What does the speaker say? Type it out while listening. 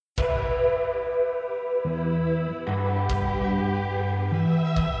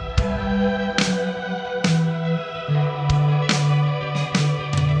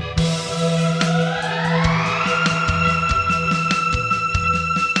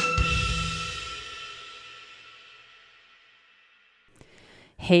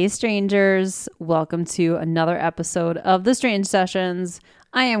Hey, strangers. Welcome to another episode of The Strange Sessions.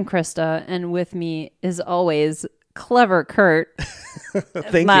 I am Krista, and with me, as always, clever Kurt.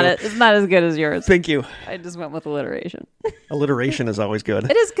 Thank you. It's not as good as yours. Thank you. I just went with alliteration. Alliteration is always good.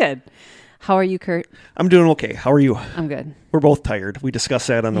 It is good. How are you, Kurt? I'm doing okay. How are you? I'm good. We're both tired. We discussed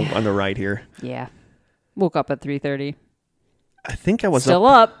that on the ride here. Yeah. Woke up at 3:30. I think I was Still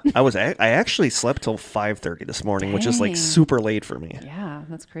up. I actually slept till 5:30 this morning, which is like Dang. super late for me. Yeah,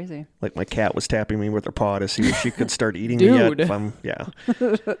 that's crazy. Like my cat was tapping me with her paw to see if she could start eating me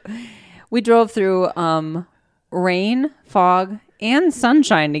yet. We drove through rain, fog, and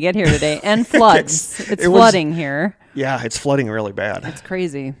sunshine to get here today, and floods. It's flooding here. Yeah, it's flooding really bad. It's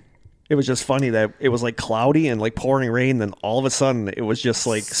crazy. It was just funny that it was like cloudy and like pouring rain, then all of a sudden it was just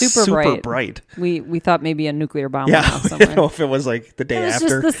like super bright. We thought maybe a nuclear bomb went Yeah, off somewhere. if it was like the day It was after.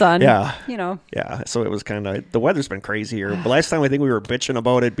 just the sun. Yeah. You know. Yeah, so it was kind of, the weather's been crazy here. But last time I think we were bitching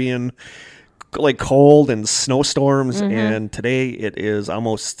about it being like cold and snowstorms, and today it is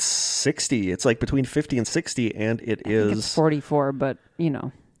almost 60. It's like between 50 and 60, and I think it's 44, but you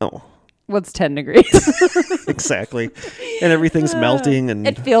know. Oh. What's 10 degrees? Exactly. And everything's melting. And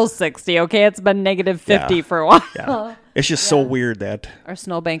it feels 60, okay? It's been negative 50 for a while. Yeah. It's just so weird that our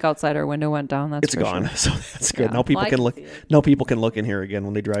snowbank outside our window went down. That's it's gone. Sure. So that's good. Yeah. Now people can look. Now people can look in here again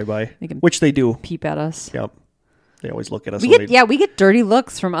when they drive by, which they do. Peep at us. Yep. They always look at us. We get dirty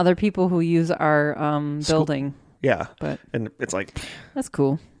looks from other people who use our building. Yeah. But and it's like, that's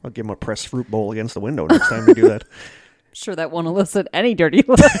cool. I'll give them a pressed fruit bowl against the window next time they do that. Sure, that won't elicit any dirty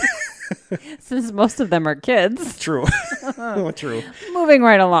looks. Since most of them are kids. True. True. Moving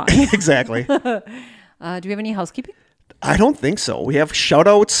right along. Exactly. Do we have any housekeeping? I don't think so. We have shout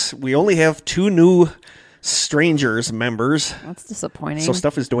outs. We only have 2 new strangers members. That's disappointing. So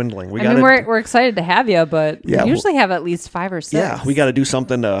stuff is dwindling. We're excited to have you, but we usually have at least 5 or 6. Yeah, we got to do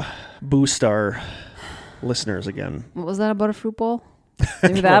something to boost our listeners again. What was that about a fruit bowl?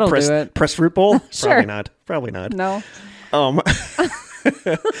 Maybe that'll do it. Press fruit bowl? Sure. Probably not. No.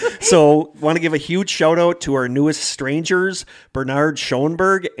 So want to give a huge shout out to our newest strangers, Bernard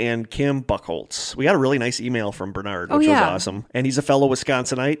Schoenberg and Kim Buchholz. We got a really nice email from Bernard, which was awesome. And he's a fellow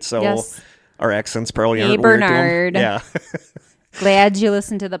Wisconsinite, so our accents probably aren't weird to him. Yeah. Glad you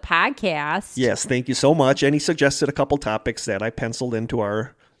listened to the podcast. Yes, thank you so much. And he suggested a couple topics that I penciled into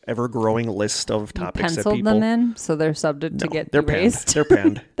our ever-growing list of topics that people... penciled them in, so they're subject to get erased? They're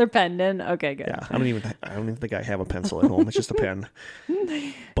penned. They're penned in? Okay, good. Yeah, I don't even think I have a pencil at home. It's just a pen.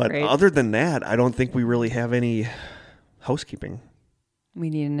 But Great. Other than that, I don't think we really have any housekeeping.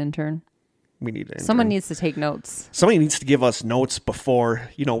 We need an intern. Someone needs to take notes. Somebody needs to give us notes before,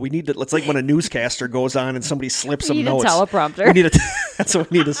 we need to, it's like when a newscaster goes on and somebody slips some notes. We need a teleprompter. That's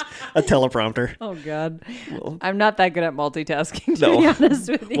what we need is a teleprompter. Oh, God. I'm not that good at multitasking, to be honest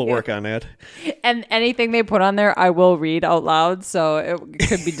with you. We'll work on that. And anything they put on there, I will read out loud, so it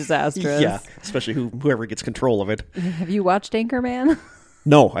could be disastrous. Yeah, especially whoever gets control of it. Have you watched Anchorman?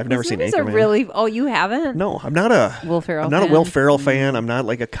 No, I've never seen Anchorman. Oh, you haven't? No, I'm not a Will Ferrell fan. I'm not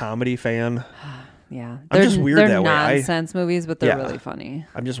like a comedy fan. Yeah, I'm just weird that way. They're nonsense movies, but they're really funny.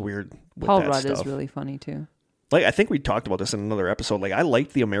 I'm just weird with Paul that Rudd stuff. is really funny too. Like I think we talked about this in another episode. Like I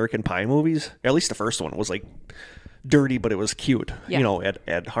liked the American Pie movies. At least the first one was like dirty, but it was cute. Yeah.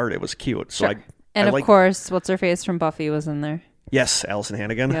 At heart, it was cute. So sure. Of course, what's her face from Buffy was in there. Yes, Allison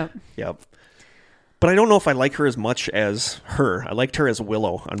Hannigan. Yep. But I don't know if I like her as much as her. I liked her as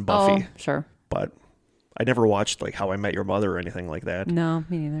Willow on Buffy. Oh, sure. But I never watched like How I Met Your Mother or anything like that. No,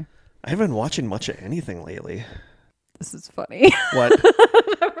 me neither. I haven't been watching much of anything lately. This is funny. What?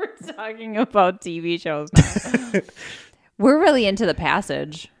 We're talking about TV shows now. We're really into The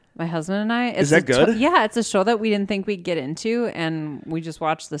Passage, my husband and I. Is that good? Yeah, it's a show that we didn't think we'd get into, and we just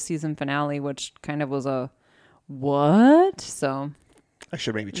watched the season finale, which kind of was a what? So I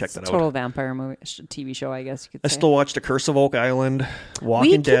should maybe check that out. Total vampire movie, TV show, I guess you could say. I still watch The Curse of Oak Island,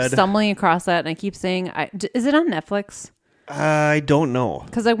 Walking Dead. We keep stumbling across that, and I keep saying, is it on Netflix? I don't know.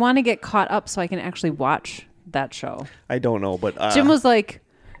 Because I want to get caught up so I can actually watch that show. I don't know, but... Jim was like,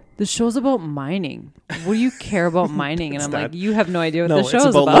 the show's about mining. What do you care about mining? And I'm like, you have no idea what the show's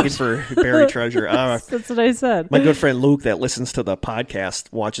about. No, it's about looking for buried treasure. That's what I said. My good friend Luke that listens to the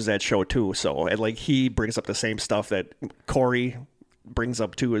podcast watches that show too. So he brings up the same stuff that Corey brings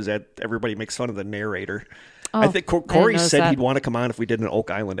up too, is that everybody makes fun of the narrator. Oh, I think Corey said he'd want to come on if we did an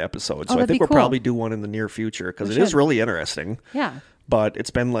Oak Island episode. So I think we'll probably do one in the near future because it is really interesting. Yeah. But it's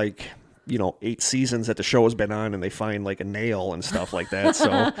been like, 8 seasons that the show has been on and they find like a nail and stuff like that.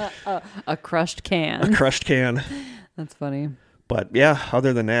 So a crushed can. A crushed can. That's funny. But yeah,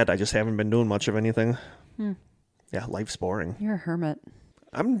 other than that, I just haven't been doing much of anything. Yeah, life's boring. You're a hermit.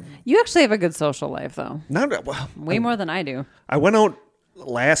 You actually have a good social life, though. Well, Way more than I do. I went out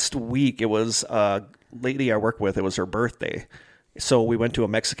last week. It was lady I work with. It was her birthday. So we went to a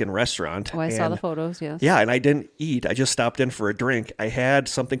Mexican restaurant. Oh, I saw the photos, yes. Yeah, and I didn't eat. I just stopped in for a drink. I had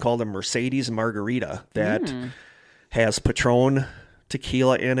something called a Mercedes Margarita that has Patron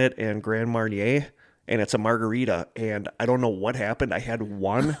tequila in it and Grand Marnier, and it's a margarita. And I don't know what happened. I had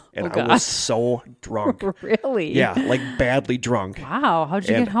one, and I was so drunk. Really? Yeah, like badly drunk. Wow, how'd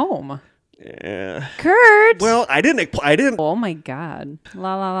you get home? Kurt! Well, I didn't. Oh, my God.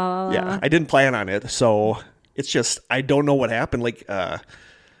 La, la, la, la, la. Yeah, I didn't plan on it, so... It's just, I don't know what happened. Like,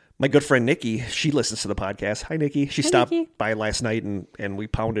 my good friend Nikki, she listens to the podcast. Hi, Nikki. She stopped by last night and we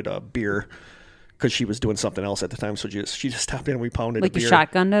pounded a beer because she was doing something else at the time. So she just stopped in and we pounded a beer.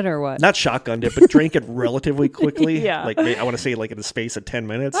 Like you shotgunned it or what? Not shotgunned it, but drank it relatively quickly. Yeah. Like, I want to say like in the space of 10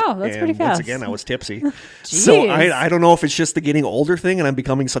 minutes. Oh, that's pretty fast. Once again, I was tipsy. So I don't know if it's just the getting older thing and I'm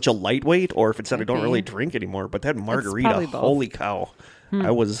becoming such a lightweight or if it's that I don't really drink anymore. But that margarita, holy cow.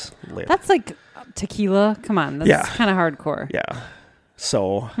 I was lit. That's like tequila. Come on. That's kind of hardcore. Yeah.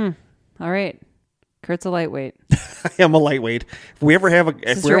 So. All right. Kurt's a lightweight. I am a lightweight. If we ever have a,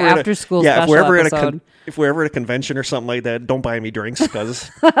 if we're after school special episode. If we're ever at a convention or something like that, don't buy me drinks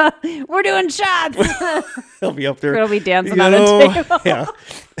because we're doing shots. I'll be up there. We'll be dancing on a table. Yeah.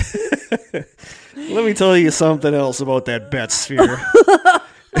 Let me tell you something else about that bet sphere.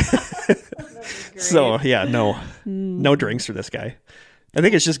 So yeah, no drinks for this guy. I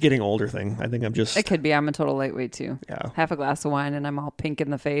think it's just getting older thing. I think I'm just... It could be. I'm a total lightweight, too. Yeah. Half a glass of wine, and I'm all pink in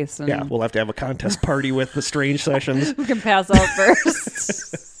the face. And yeah, we'll have to have a contest party with the strange sessions. Who can pass out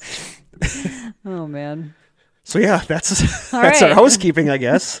first? Oh, man. So, yeah, that's our housekeeping, I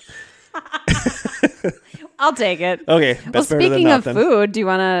guess. I'll take it. Okay. Well, speaking of food,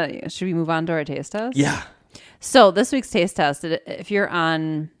 should we move on to our taste test? Yeah. So this week's taste test, if you're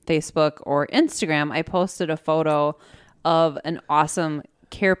on Facebook or Instagram, I posted a photo of an awesome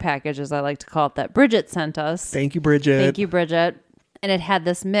care package, as I like to call it, that Bridget sent us. Thank you, Bridget. And it had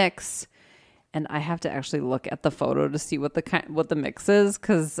this mix, and I have to actually look at the photo to see what the mix is,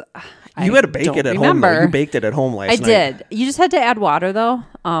 because you had to bake it at home. Though. You baked it at home last night. I did. You just had to add water though,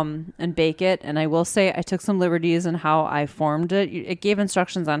 and bake it. And I will say I took some liberties in how I formed it. It gave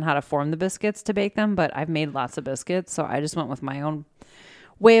instructions on how to form the biscuits to bake them, but I've made lots of biscuits, so I just went with my own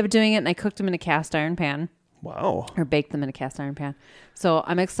way of doing it, and I cooked them in a cast iron pan. Wow. Or baked them in a cast iron pan. So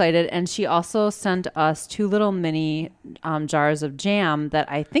I'm excited. And she also sent us 2 little mini jars of jam that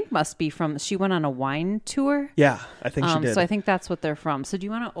I think must be she went on a wine tour. Yeah, I think she did. So I think that's what they're from. So do you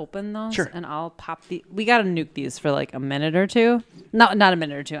want to open those? Sure. And I'll pop we got to nuke these for like a minute or two. No, not a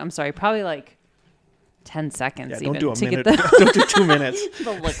minute or two. I'm sorry. Probably like 10 seconds. Yeah, don't do a minute. Don't do 2 minutes.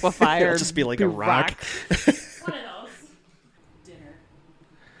 The liquefier. It'll just be like a rock. One of those. Dinner.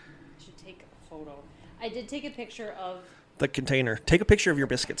 I should take a photo. I did take a picture of the container. Take a picture of your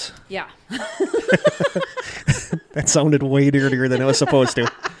biscuits. Yeah. That sounded way dirtier than it was supposed to.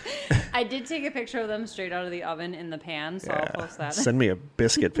 I did take a picture of them straight out of the oven in the pan, so I'll post that. Send me a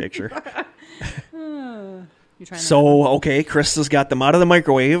biscuit picture. You trying okay, Krista's got them out of the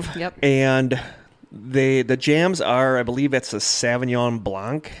microwave. Yep. And the jams are, I believe it's a Sauvignon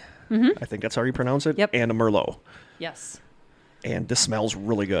Blanc. Mm-hmm. I think that's how you pronounce it. Yep. And a Merlot. Yes. And this smells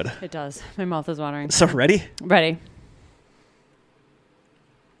really good. It does. My mouth is watering. So ready? Ready.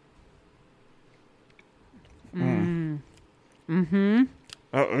 Mm-hmm.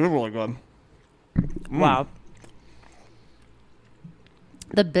 That is really good. Wow.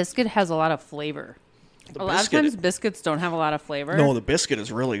 The biscuit has a lot of flavor. A lot of times biscuits don't have a lot of flavor. No, the biscuit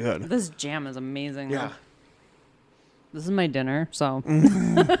is really good. This jam is amazing. Yeah. Though. This is my dinner, so.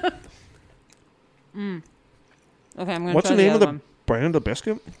 Okay, I'm going to What's try the name of the one. brand of the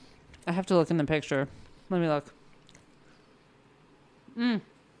biscuit? I have to look in the picture. Let me look.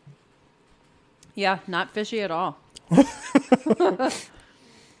 Yeah, not fishy at all. I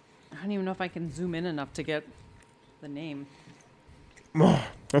don't even know if I can zoom in enough to get the name. Oh,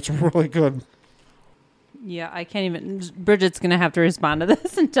 that's really good. Yeah, I can't even. Bridget's going to have to respond to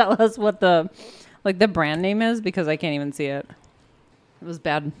this and tell us what the brand name is, because I can't even see it. It was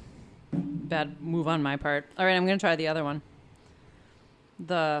bad move on my part. All right, I'm going to try the other one.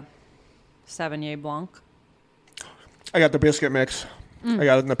 The Sauvignon Blanc. I got the biscuit mix. I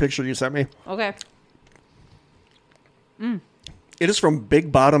got it in the picture you sent me. Okay. It is from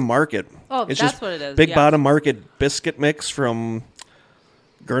Big Bottom Market. Oh, it's that's just what it is. Big Bottom Market biscuit mix from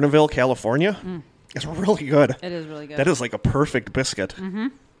Gurneville, California. It's really good. It is really good. That is like a perfect biscuit. Mm-hmm.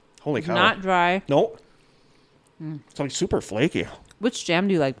 Holy cow. Not dry. Nope. It's like super flaky. Which jam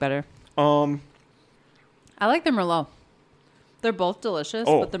do you like better? I like the Merlot. They're both delicious,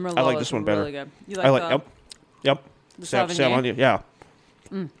 Oh, but the Merlot I like this one better. really good. You like Yep. the Sauvignon, yeah.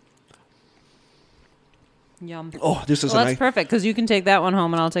 Yum. Oh, this is Well, a that's nice. perfect because you can take that one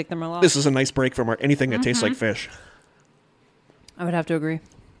home and I'll take the Merlot. This is a nice break from anything that tastes like fish. I would have to agree.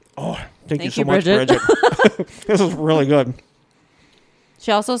 Oh, thank you Thank so you, much, Bridget. This is really good.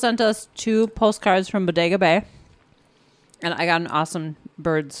 She also sent us 2 postcards from Bodega Bay, and I got an awesome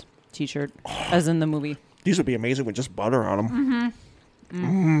Birds t-shirt, as in the movie. These would be amazing with just butter on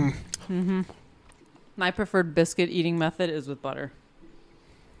them. My preferred biscuit eating method is with butter.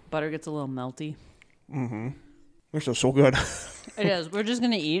 Butter gets a little melty. They're so good. It is. We're just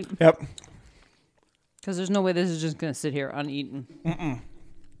going to eat. Yep. Because there's no way this is just going to sit here uneaten.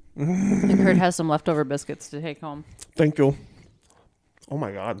 And Kurt has some leftover biscuits to take home. Thank you. Oh,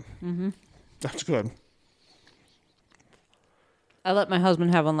 my God. That's good. I let my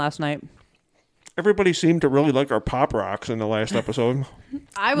husband have one last night. Everybody seemed to really like our Pop Rocks in the last episode.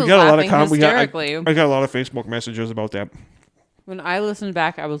 I was laughing hysterically. I got a lot of Facebook messages about that. When I listened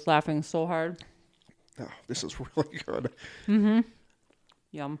back, I was laughing so hard. Oh, this is really good.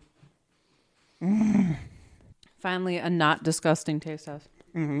 Yum. Finally, a not disgusting taste test.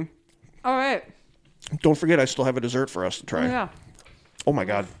 All right. Don't forget, I still have a dessert for us to try. Oh, yeah. Oh, my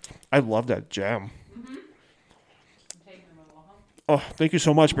God. I love that jam. Oh, thank you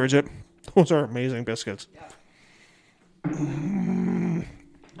so much, Bridget. Those are amazing biscuits. All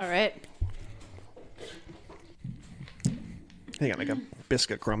right. Hang on, I got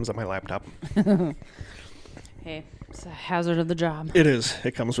biscuit crumbs on my laptop. Hey, it's a hazard of the job. It is.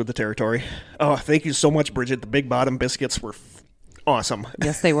 It comes with the territory. Oh, thank you so much, Bridget. The Big Bottom biscuits were awesome.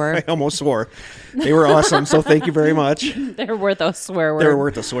 Yes, they were. I almost swore. They were awesome, so thank you very much. They're worth a swear word. They were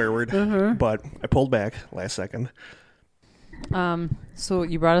worth a swear word, but I pulled back last second. So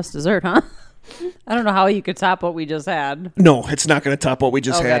you brought us dessert, huh? I don't know how you could top what we just had. No, it's not going to top what we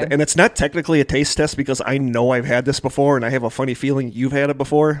just Okay. had. And it's not technically a taste test because I know I've had this before and I have a funny feeling you've had it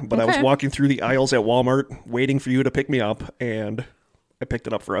before. But I was Okay. walking through the aisles at Walmart waiting for you to pick me up and I picked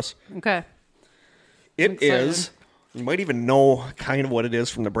it up for us. Okay. It excited. is, you might even know kind of what it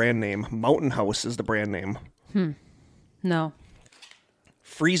is from the brand name. Mountain House is the brand name. No.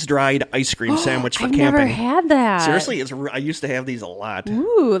 Freeze-dried ice cream sandwich for I've camping. never had that. Seriously, I used to have these a lot.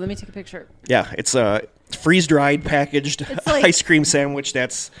 Ooh, let me take a picture. Yeah, it's a freeze-dried, packaged like- ice cream sandwich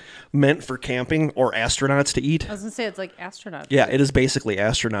that's meant for camping or astronauts to eat. I was going to say it's like astronaut. Yeah, it is basically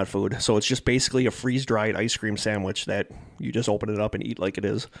astronaut food. So it's just basically a freeze-dried ice cream sandwich that you just open it up and eat like it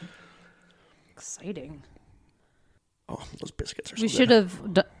is. Exciting. Oh, those biscuits are so We good. should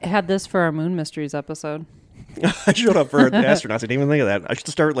have had this for our Moon Mysteries episode. I showed up for the astronauts. I didn't even think of that. I should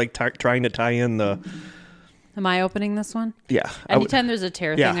start like trying to tie in the... Am I opening this one? Yeah. Anytime there's a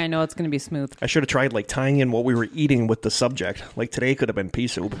tear Yeah. thing, I know it's going to be smooth. I should have tried like tying in what we were eating with the subject. Like today could have been pea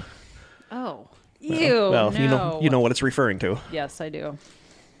soup. Oh. Ew, Well, no. you know what it's referring to. Yes, I do.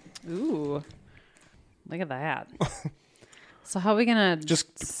 Ooh. Look at that. So how are we going to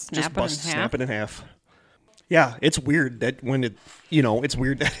snap snap it in half. Yeah, it's weird that when it's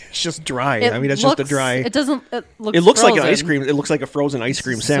weird that it's just dry. It's just a dry. It doesn't. It It looks like an frozen. ice cream. It looks like a frozen ice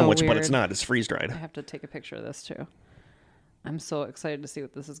cream is so sandwich, but it's weird. not. It's freeze I dried. have to take a picture of this too. I'm so excited to see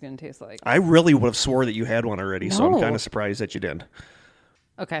what this is going to taste like. I really would have swore that you had one already, so I'm No. kind of surprised that you didn't.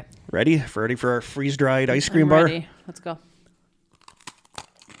 Okay. Ready for our freeze dried ice cream I'm bar? ready. Let's go.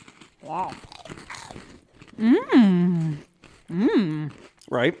 Wow.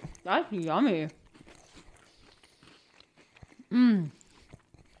 Right? That's yummy.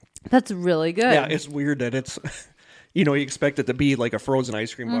 That's really good. Yeah, it's weird that it's. You expect it to be like a frozen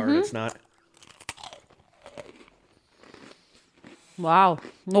ice cream bar, and it's not. Wow.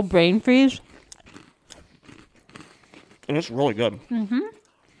 No brain freeze. And it's really good.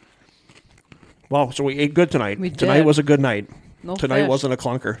 Wow, so we ate good tonight. We Tonight did. was a good night. No Tonight fish. wasn't a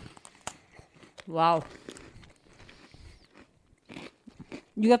clunker. Wow.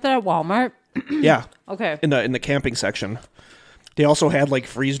 You got that at Walmart? Yeah, Okay. in the camping section. They also had like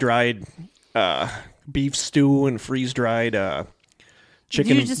freeze dried beef stew and freeze dried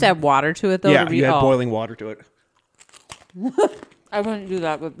chicken. Did you just add water to it though? Yeah, to you had boiling water to it. I wouldn't do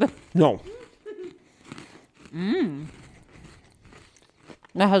that with the... No,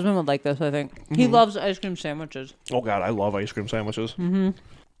 My husband would like this, I think. He loves ice cream sandwiches. oh god, I love ice cream sandwiches.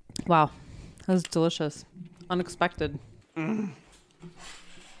 Wow. That was delicious. Unexpected.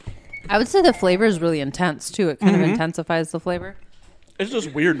 I would say the flavor is really intense, too. It kind of intensifies the flavor. It's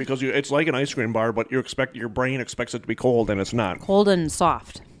just weird because it's like an ice cream bar, but your brain expects it to be cold, and it's not. Cold and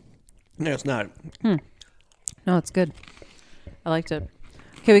soft. Yeah, it's not. No, it's good. I liked it.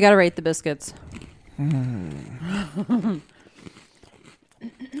 Okay, we got to rate the biscuits.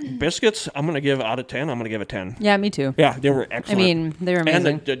 Biscuits, I'm going to give out of 10. I'm going to give a 10. Yeah, me too. Yeah, they were excellent. I mean, they were amazing.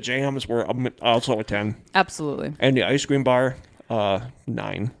 And the jams were also a 10. Absolutely. And the ice cream bar,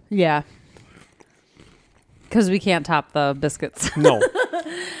 9. Yeah. Because we can't top the biscuits. No.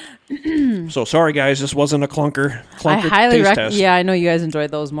 So sorry, guys. This wasn't a clunker I highly taste test. Yeah, I know you guys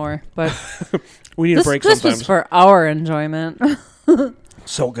enjoyed those more, but we need a break sometimes. This was for our enjoyment.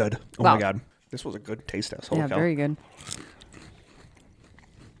 So good. Oh wow. my God. This was a good taste test. Holy yeah, cow. very good.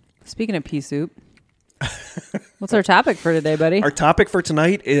 Speaking of pea soup, what's our topic for today, buddy? Our topic for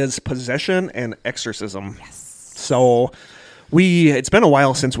tonight is possession and exorcism. Yes. So it's been a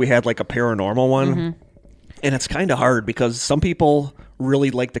while since we had like a paranormal one. Mm-hmm. And it's kind of hard because some people really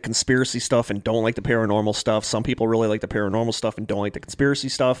like the conspiracy stuff and don't like the paranormal stuff. Some people really like the paranormal stuff and don't like the conspiracy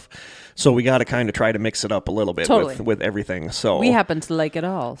stuff. So we got to kind of try to mix it up a little bit with everything. So we happen to like it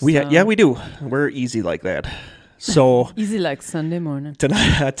all. So. Yeah, we do. We're easy like that. So easy like Sunday morning.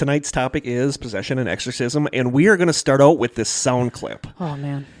 Tonight's topic is possession and exorcism, and we are going to start out with this sound clip. Oh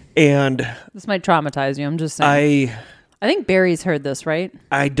man! And this might traumatize you. I'm just saying. I think Barry's heard this, right?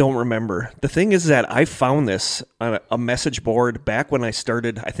 I don't remember. The thing is that I found this on a message board back when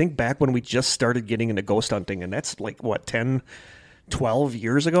back when we just started getting into ghost hunting, and that's like, what, 10, 12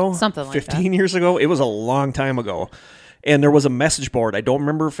 years ago? Something like 15 years ago? It was a long time ago. And there was a message board. I don't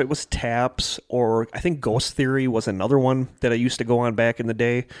remember if it was Taps or I think Ghost Theory was another one that I used to go on back in the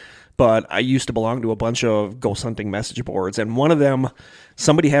day. But I used to belong to a bunch of ghost hunting message boards. And one of them,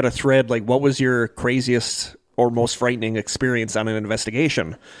 somebody had a thread like, what was your craziest or most frightening experience on an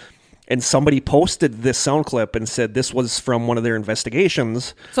investigation? And somebody posted this sound clip and said this was from one of their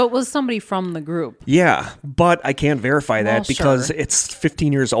investigations. So it was somebody from the group. Yeah, but I can't verify that because it's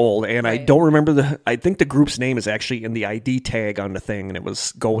 15 years old, and right. I don't remember I think the group's name is actually in the ID tag on the thing, and it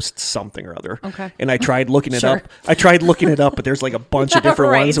was Ghost something or other. Okay. And I tried looking it up. But there's like a bunch of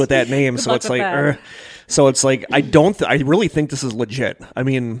different ones with that name, so it's like, I really think this is legit. I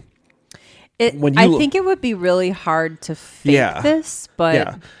mean, I think it would be really hard to fake this, but...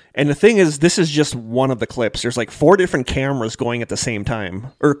 Yeah. And the thing is, this is just one of the clips. There's like 4 different cameras going at the same time,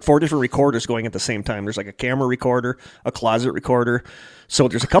 or 4 different recorders going at the same time. There's like a camera recorder, a closet recorder. So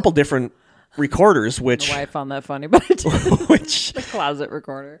there's a couple different recorders, which... I found that funny, but the closet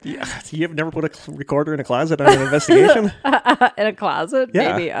recorder. Yeah. You have never put a recorder in a closet on an investigation? In a closet?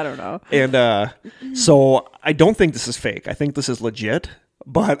 Yeah. Maybe. I don't know. And so I don't think this is fake. I think this is legit.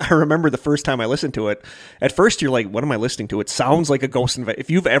 But I remember the first time I listened to it, at first you're like, what am I listening to? It sounds like a ghost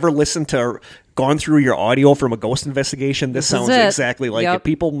if you've ever gone through your audio from a ghost investigation, this sounds exactly like it.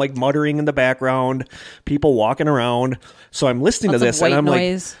 People like muttering in the background, people walking around. So I'm listening to this and I'm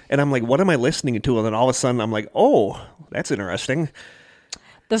like, what am I listening to? And then all of a sudden I'm like, oh, that's interesting.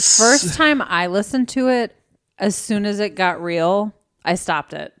 The first time I listened to it, as soon as it got real, I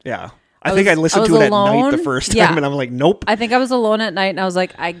stopped it. Yeah. I think I listened to it at night the first time, and I'm like, nope. I think I was alone at night, and I was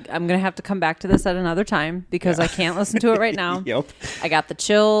like, I'm going to have to come back to this at another time because I can't listen to it right now. Yep. I got the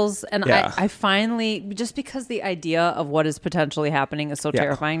chills, and I finally, just because the idea of what is potentially happening is so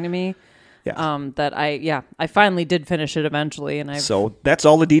terrifying to me, that I finally did finish it eventually. And So that's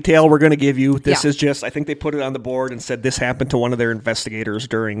all the detail we're going to give you. This is just, I think they put it on the board and said this happened to one of their investigators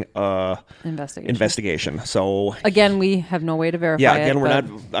during investigation. So again, we have no way to verify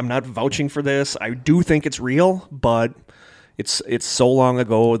I'm not vouching for this. I do think it's real, but it's so long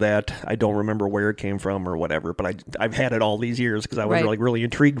ago that I don't remember where it came from or whatever, but I've had it all these years because I was really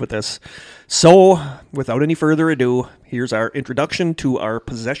intrigued with this. So without any further ado, here's our introduction to our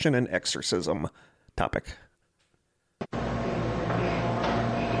possession and exorcism topic.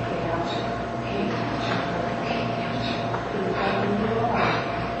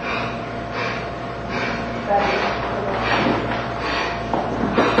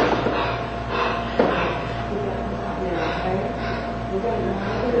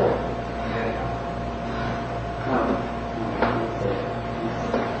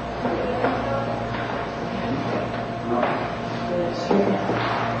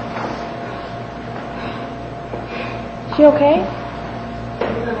 She okay?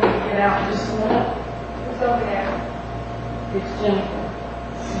 Get out just a minute. It's over there. It's Jennifer.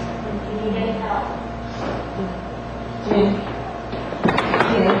 If you need any help. Jen.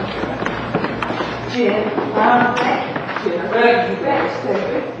 Jennifer, you better stay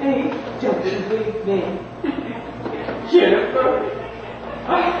with me. Jump with me. Jennifer.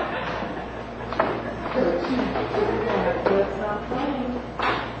 That's not funny.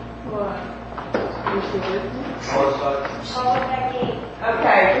 What?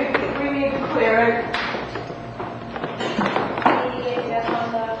 Okay, we need to clear it.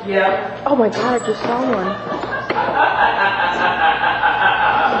 Yeah. Oh my God, I just saw one.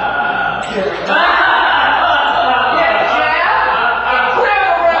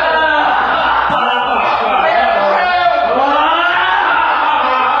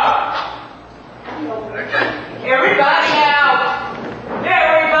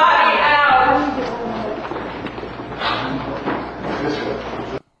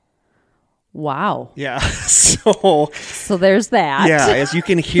 Wow. Yeah. So there's that. Yeah, as you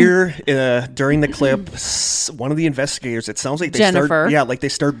can hear during the clip, one of the investigators, it sounds like they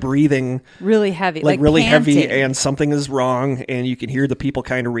start breathing really heavy, like really panting. heavy, and something is wrong, and you can hear the people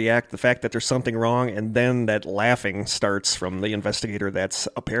kind of react to the fact that there's something wrong, and then that laughing starts from the investigator that's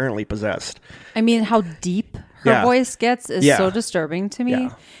apparently possessed. I mean, how deep her voice gets is so disturbing to me.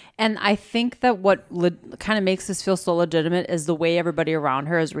 Yeah. And I think that what kind of makes this feel so legitimate is the way everybody around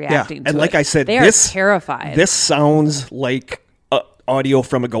her is reacting to and like it. I said, they are terrified. This sounds like audio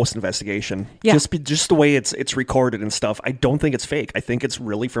from a ghost investigation. Yeah. Just the way it's recorded and stuff. I don't think it's fake. I think it's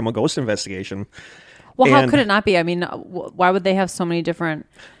really from a ghost investigation. Well, how could it not be? I mean, why would they have so many different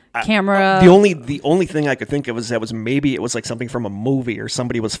camera? The only thing I could think of is that was maybe it was like something from a movie, or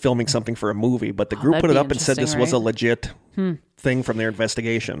somebody was filming something for a movie, but the group put it up and said this was a legit thing from their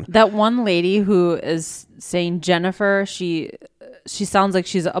investigation. That one lady who is saying Jennifer, she sounds like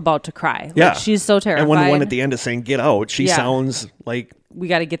she's about to cry. Yeah. Like, she's so terrified. And when the one at the end is saying get out, she sounds like we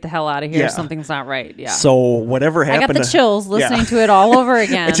got to get the hell out of here. Something's not right. Yeah. So whatever happened, I got the chills listening to it all over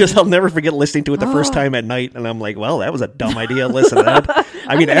again. I'll never forget listening to it the first time at night, and I'm like, well, that was a dumb idea. Listen to that.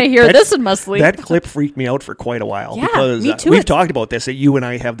 I mean, I hear this in my sleep. That clip freaked me out for quite a while because me too. We've talked about this. That you and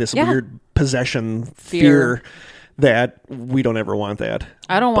I have this weird possession fear that we don't ever want that.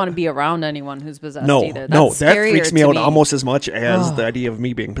 I don't want to be around anyone who's possessed either. That freaks me out almost as much as the idea of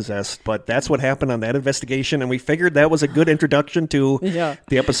me being possessed. But that's what happened on that investigation, and we figured that was a good introduction to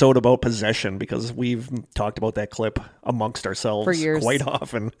the episode about possession, because we've talked about that clip amongst ourselves for years, quite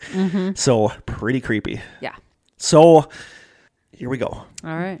often. So pretty creepy. Yeah. So here we go. All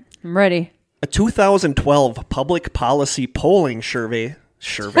right, I'm ready. A 2012 public policy polling survey.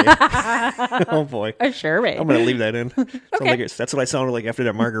 Oh boy. A survey. I'm going to leave that in. Okay. That's what I sounded like after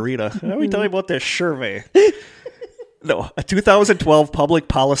that margarita. Let me tell you about this survey. No, a 2012 public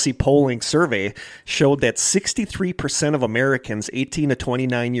policy polling survey showed that 63% of Americans 18 to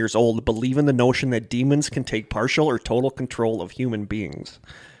 29 years old believe in the notion that demons can take partial or total control of human beings.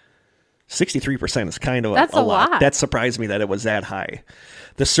 63% is kind of a lot. That surprised me that it was that high.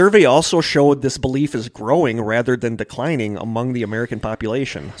 The survey also showed this belief is growing rather than declining among the American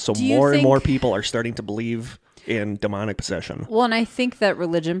population. So more and more people are starting to believe in demonic possession. Well, and I think that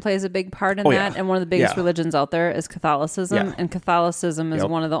religion plays a big part in that. And one of the biggest religions out there is Catholicism. Yeah. And Catholicism is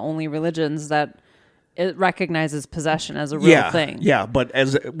one of the only religions that it recognizes possession as a real thing. Yeah, but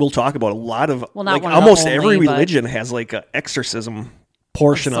as we'll talk about, a lot of, almost every religion has like an exorcism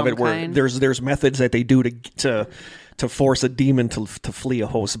portion of it where there's methods that they do to force a demon to flee a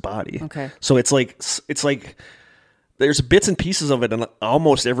host body. Okay. So it's like there's bits and pieces of it in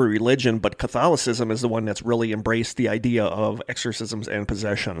almost every religion, but Catholicism is the one that's really embraced the idea of exorcisms and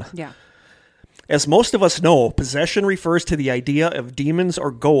possession. Yeah. As most of us know, possession refers to the idea of demons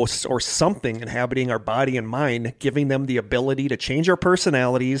or ghosts or something inhabiting our body and mind, giving them the ability to change our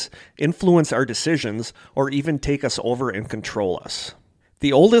personalities, influence our decisions, or even take us over and control us.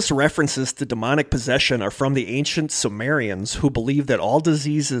 The oldest references to demonic possession are from the ancient Sumerians, who believed that all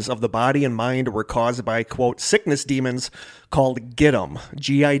diseases of the body and mind were caused by, quote, sickness demons called Giddim,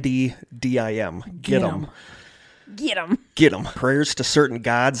 Giddim, Giddim. Get 'em. Prayers to certain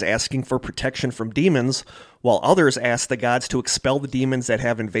gods asking for protection from demons, while others ask the gods to expel the demons that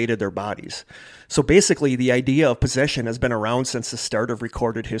have invaded their bodies. So basically, the idea of possession has been around since the start of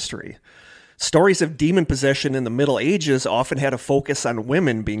recorded history. Stories of demon possession in the Middle Ages often had a focus on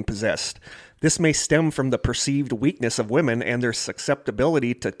women being possessed. This may stem from the perceived weakness of women and their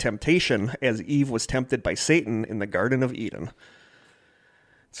susceptibility to temptation, as Eve was tempted by Satan in the Garden of Eden.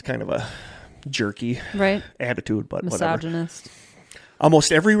 It's kind of a jerky attitude, but misogynist. Whatever.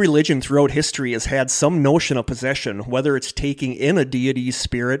 Almost every religion throughout history has had some notion of possession, whether it's taking in a deity's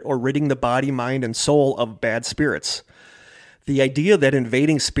spirit or ridding the body, mind, and soul of bad spirits. The idea that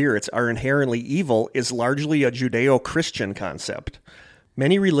invading spirits are inherently evil is largely a Judeo-Christian concept.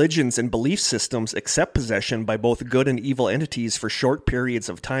 Many religions and belief systems accept possession by both good and evil entities for short periods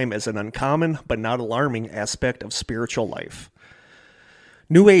of time as an uncommon but not alarming aspect of spiritual life.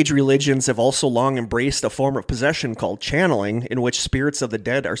 New Age religions have also long embraced a form of possession called channeling, in which spirits of the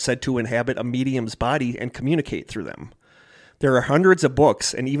dead are said to inhabit a medium's body and communicate through them. There are hundreds of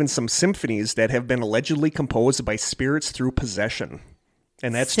books and even some symphonies that have been allegedly composed by spirits through possession.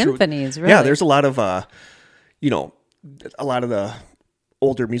 And that's symphonies, true. Really? Yeah, there's a lot of, a lot of the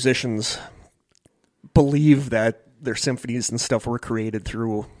older musicians believe that their symphonies and stuff were created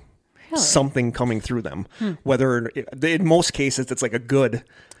through something coming through them. Whether in most cases it's like a good,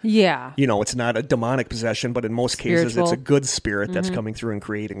 it's not a demonic possession, but in most cases it's a good spirit that's coming through and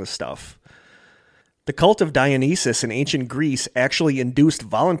creating the stuff. The cult of Dionysus in ancient Greece actually induced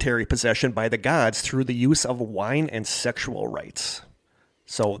voluntary possession by the gods through the use of wine and sexual rites.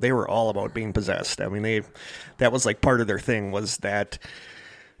 So they were all about being possessed. I mean, that was like part of their thing, was that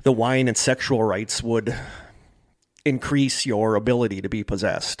the wine and sexual rites would increase your ability to be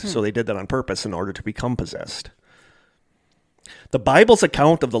possessed. So they did that on purpose in order to become possessed. The Bible's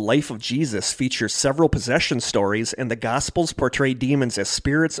account of the life of Jesus features several possession stories, and the Gospels portray demons as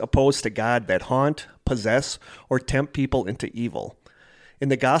spirits opposed to God that haunt, possess, or tempt people into evil. In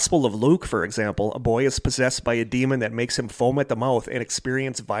the Gospel of Luke, for example, a boy is possessed by a demon that makes him foam at the mouth and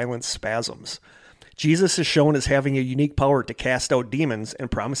experience violent spasms. Jesus is shown as having a unique power to cast out demons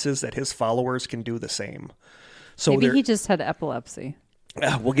and promises that his followers can do the same. So maybe he just had epilepsy.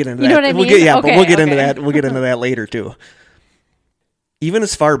 We'll get into that. You know what I mean? But we'll get into that. We'll get into that later too. Even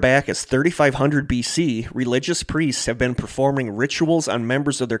as far back as 3500 BC, religious priests have been performing rituals on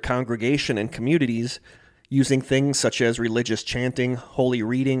members of their congregation and communities, using things such as religious chanting, holy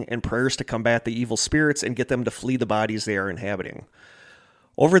reading, and prayers to combat the evil spirits and get them to flee the bodies they are inhabiting.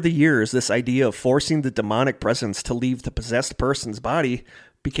 Over the years, this idea of forcing the demonic presence to leave the possessed person's body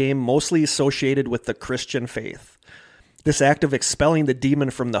became mostly associated with the Christian faith. This act of expelling the demon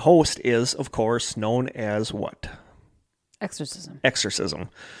from the host is, of course, known as what? Exorcism.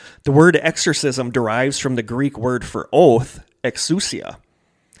 The word exorcism derives from the Greek word for oath, exousia.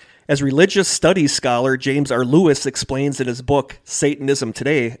 As religious studies scholar James R. Lewis explains in his book, Satanism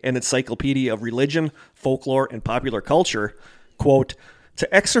Today, an encyclopedia of religion, folklore, and popular culture, quote,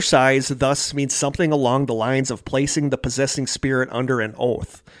 "To exorcise thus means something along the lines of placing the possessing spirit under an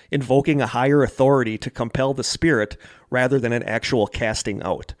oath, invoking a higher authority to compel the spirit rather than an actual casting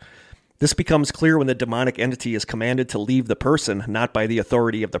out. This becomes clear when the demonic entity is commanded to leave the person, not by the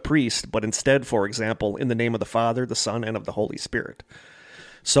authority of the priest, but instead, for example, in the name of the Father, the Son, and of the Holy Spirit."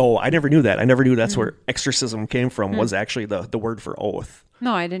 So I never knew that. I never knew that's where exorcism came from, was actually the word for oath.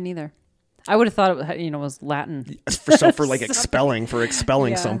 No, I didn't either. I would have thought it was Latin. For like expelling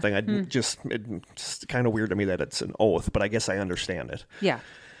something. It's kind of weird to me that it's an oath, but I guess I understand it. Yeah.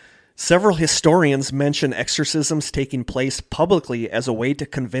 Several historians mention exorcisms taking place publicly as a way to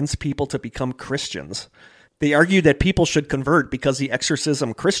convince people to become Christians. They argue that people should convert because the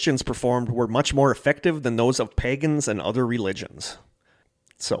exorcism Christians performed were much more effective than those of pagans and other religions.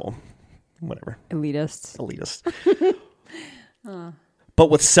 So, whatever. Elitist. But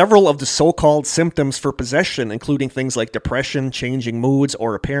with several of the so-called symptoms for possession, including things like depression, changing moods,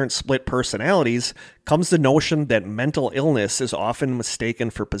 or apparent split personalities, comes the notion that mental illness is often mistaken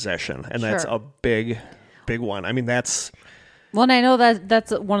for possession. And that's a big one. I mean, that's... Well, and I know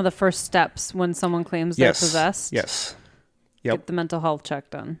that's one of the first steps when someone claims they're possessed. Yes. Yep. Get the mental health check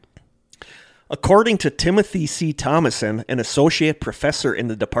done. According to Timothy C. Thomason, an associate professor in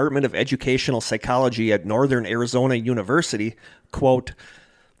the Department of Educational Psychology at Northern Arizona University, quote,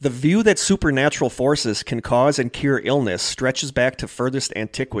 "The view that supernatural forces can cause and cure illness stretches back to furthest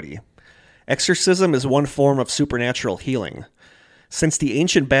antiquity. Exorcism is one form of supernatural healing. Since the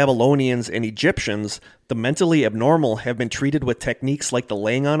ancient Babylonians and Egyptians, the mentally abnormal have been treated with techniques like the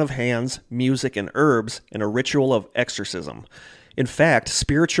laying on of hands, music, and herbs, and a ritual of exorcism. In fact,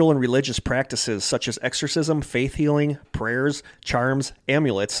 spiritual and religious practices such as exorcism, faith healing, prayers, charms,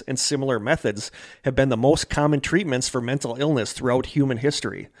 amulets, and similar methods have been the most common treatments for mental illness throughout human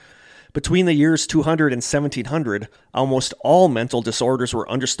history. Between the years 200 and 1700, almost all mental disorders were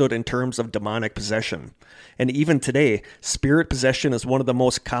understood in terms of demonic possession. And even today, spirit possession is one of the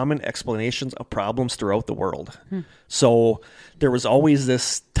most common explanations of problems throughout the world. So there was always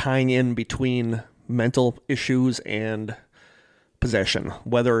this tying in between mental issues and possession,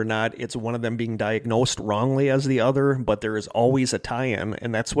 whether or not it's one of them being diagnosed wrongly as the other, but there is always a tie-in,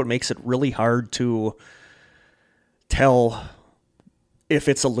 and that's what makes it really hard to tell if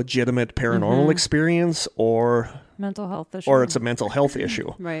it's a legitimate paranormal experience or mental health issue, or it's a mental health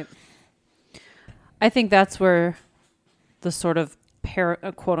issue. Right. I think that's where the sort of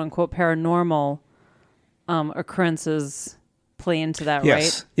quote unquote paranormal occurrences play into that,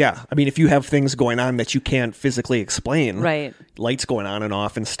 right? Yeah. I mean, if you have things going on that you can't physically explain, right? Lights going on and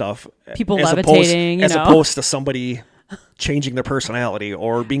off and stuff. People levitating, as opposed to somebody changing their personality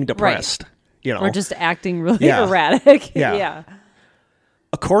or being depressed, or just acting really erratic. Yeah.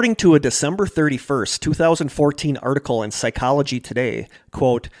 According to a December 31st, 2014 article in Psychology Today,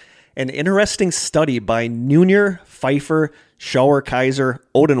 quote, An interesting study by Nunier, Pfeiffer, Schauer, Kaiser,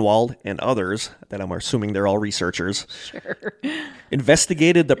 Odenwald, and others, that I'm assuming they're all researchers,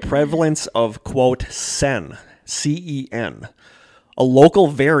 investigated the prevalence of, quote, CEN, C-E-N, a local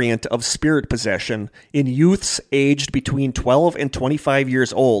variant of spirit possession in youths aged between 12 and 25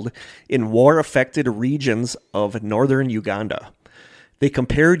 years old in war-affected regions of northern Uganda. They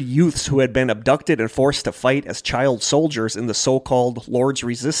compared youths who had been abducted and forced to fight as child soldiers in the so-called Lord's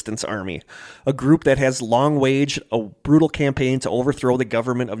Resistance Army, a group that has long waged a brutal campaign to overthrow the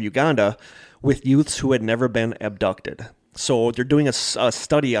government of Uganda, with youths who had never been abducted. So they're doing a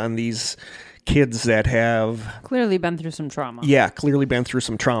study on these kids that have clearly been through some trauma. Yeah, clearly been through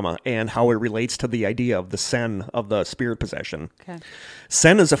some trauma, and how it relates to the idea of the sen, of the spirit possession. Okay.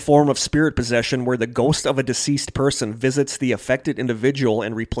 Sen is a form of spirit possession where the ghost of a deceased person visits the affected individual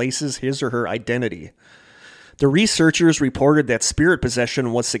and replaces his or her identity. The researchers reported that spirit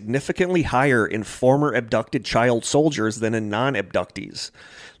possession was significantly higher in former abducted child soldiers than in non-abductees.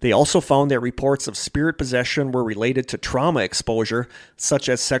 They also found that reports of spirit possession were related to trauma exposure, such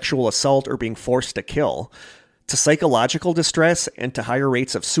as sexual assault or being forced to kill, to psychological distress, and to higher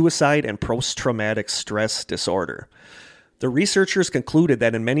rates of suicide and post-traumatic stress disorder. The researchers concluded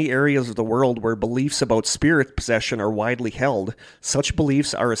that in many areas of the world where beliefs about spirit possession are widely held, such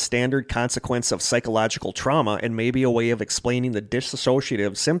beliefs are a standard consequence of psychological trauma and may be a way of explaining the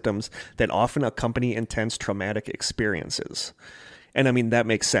dissociative symptoms that often accompany intense traumatic experiences. And I mean, that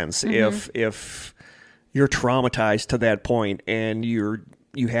makes sense. Mm-hmm. If you're traumatized to that point and you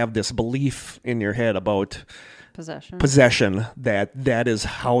have this belief in your head about possession, that is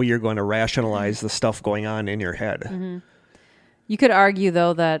how you're going to rationalize the stuff going on in your head. Mm-hmm. You could argue,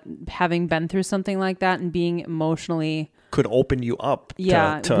 though, that having been through something like that and being emotionally could open you up.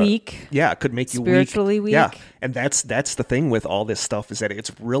 To weak. Yeah, it could make you spiritually weak. Yeah, and that's the thing with all this stuff, is that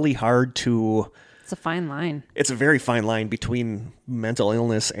it's really hard to. It's a fine line. It's a very fine line between mental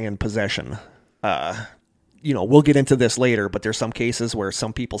illness and possession. We'll get into this later, but there's some cases where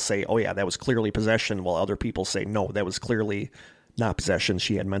some people say, "Oh yeah, that was clearly possession," while other people say, "No, that was clearly not possession.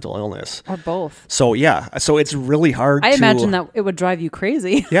 She had mental illness." Or both. So yeah, so it's really hard. I imagine that it would drive you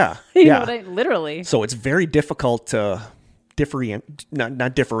crazy. Yeah, literally. So it's very difficult to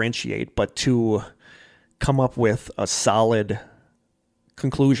not differentiate, but to come up with a solid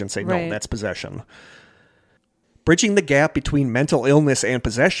conclusion. Say, no, that's possession. Bridging the gap between mental illness and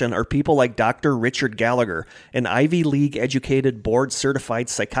possession are people like Dr. Richard Gallagher, an Ivy League-educated board-certified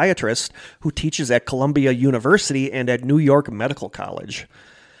psychiatrist who teaches at Columbia University and at New York Medical College.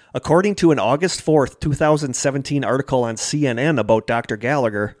 According to an August 4th, 2017 article on CNN about Dr.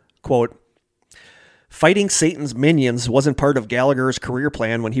 Gallagher, quote, "Fighting Satan's minions wasn't part of Gallagher's career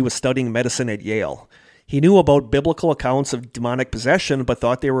plan when he was studying medicine at Yale. He knew about biblical accounts of demonic possession, but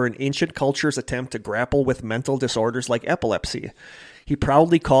thought they were an ancient culture's attempt to grapple with mental disorders like epilepsy. He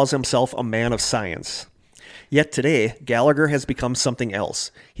proudly calls himself a man of science. Yet today, Gallagher has become something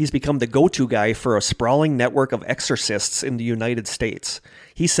else. He's become the go-to guy for a sprawling network of exorcists in the United States.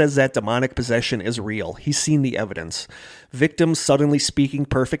 He says that demonic possession is real. He's seen the evidence. Victims suddenly speaking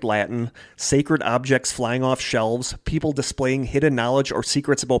perfect Latin, sacred objects flying off shelves, people displaying hidden knowledge or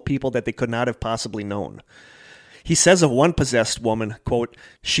secrets about people that they could not have possibly known. He says of one possessed woman, quote,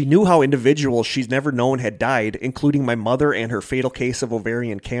 "She knew how individuals she's never known had died, including my mother and her fatal case of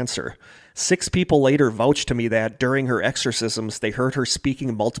ovarian cancer. 6 people later vouched to me that, during her exorcisms, they heard her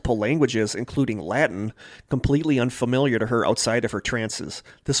speaking multiple languages, including Latin, completely unfamiliar to her outside of her trances.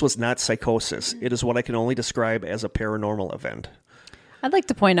 This was not psychosis. It is what I can only describe as a paranormal event." I'd like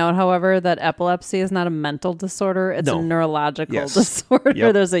to point out, however, that epilepsy is not a mental disorder. It's a neurological disorder.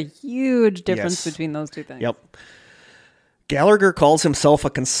 Yep. There's a huge difference between those two things. Yep. Gallagher calls himself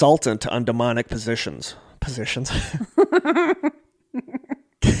a consultant on demonic positions.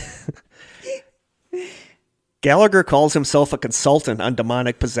 Gallagher calls himself a consultant on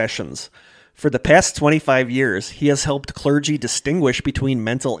demonic possessions. For the past 25 years, he has helped clergy distinguish between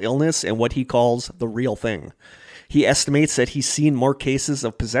mental illness and what he calls the real thing. He estimates that he's seen more cases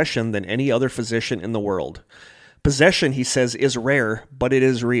of possession than any other physician in the world. Possession, he says, is rare, but it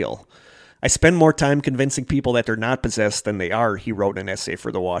is real. "I spend more time convincing people that they're not possessed than they are," he wrote in an essay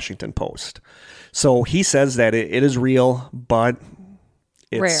for the Washington Post. So he says that it is real, but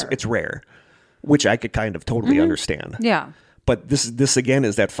it's rare, which I could kind of totally understand. Yeah. But this again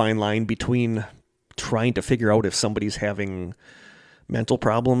is that fine line between trying to figure out if somebody's having mental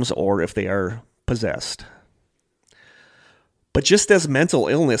problems or if they are possessed. But just as mental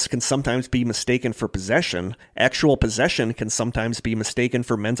illness can sometimes be mistaken for possession, actual possession can sometimes be mistaken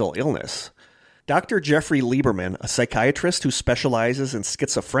for mental illness. Dr. Jeffrey Lieberman, a psychiatrist who specializes in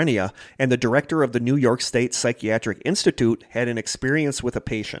schizophrenia and the director of the New York State Psychiatric Institute, had an experience with a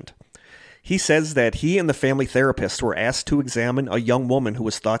patient. He says that he and the family therapist were asked to examine a young woman who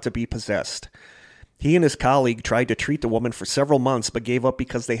was thought to be possessed. He and his colleague tried to treat the woman for several months but gave up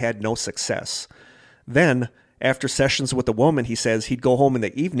because they had no success. Then, after sessions with the woman, he says he'd go home in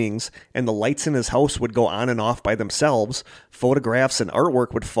the evenings and the lights in his house would go on and off by themselves, photographs and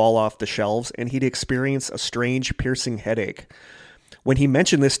artwork would fall off the shelves, and he'd experience a strange, piercing headache. When he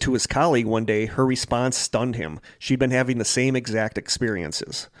mentioned this to his colleague one day, her response stunned him. She'd been having the same exact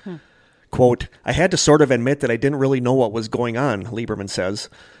experiences. Quote, I had to sort of admit that I didn't really know what was going on, Lieberman says.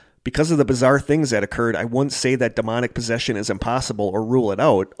 Because of the bizarre things that occurred, I wouldn't say that demonic possession is impossible or rule it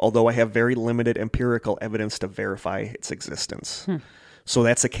out, although I have very limited empirical evidence to verify its existence. So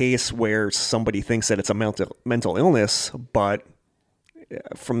that's a case where somebody thinks that it's a mental illness, but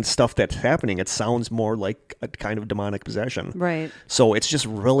from stuff that's happening, it sounds more like a kind of demonic possession. Right. So it's just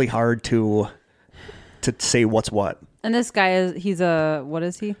really hard to say what's what. And this guy what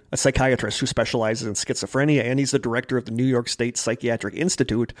is he? A psychiatrist who specializes in schizophrenia, and he's the director of the New York State Psychiatric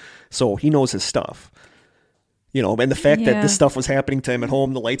Institute, so he knows his stuff. You know, and the fact that this stuff was happening to him at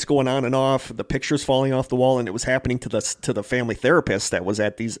home, the lights going on and off, the pictures falling off the wall, and it was happening to the family therapist that was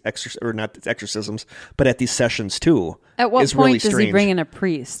at these exorcisms, but at these sessions too. At what is point really does strange. he bring in a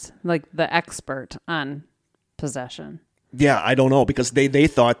priest, like the expert on possession? Yeah, I don't know, because they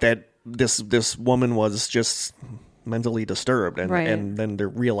thought that this woman was just mentally disturbed, and then they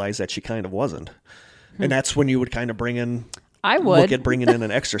realized that she kind of wasn't. And that's when you would kind of look at bringing in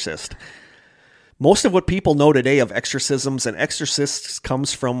an exorcist. Most of what people know today of exorcisms and exorcists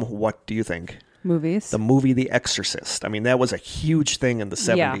comes from, what do you think? Movies. The movie The Exorcist. I mean, that was a huge thing in the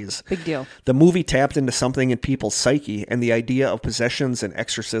 70s. Yeah, big deal. The movie tapped into something in people's psyche, and the idea of possessions and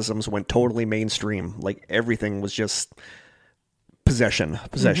exorcisms went totally mainstream. Like, everything was just possession.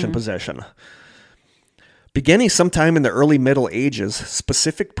 Beginning sometime in the early Middle Ages,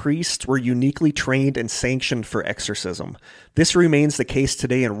 specific priests were uniquely trained and sanctioned for exorcism. This remains the case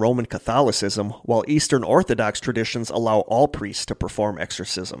today in Roman Catholicism, while Eastern Orthodox traditions allow all priests to perform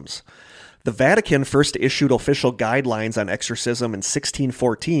exorcisms. The Vatican first issued official guidelines on exorcism in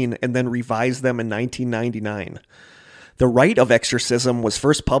 1614 and then revised them in 1999. The rite of exorcism was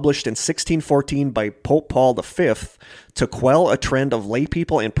first published in 1614 by Pope Paul V to quell a trend of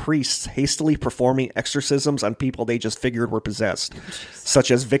laypeople and priests hastily performing exorcisms on people they just figured were possessed,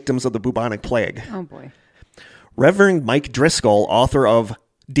 such as victims of the bubonic plague. Oh, boy. Reverend Mike Driscoll, author of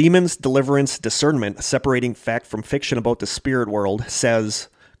Demons, Deliverance, Discernment, Separating Fact from Fiction About the Spirit World, says,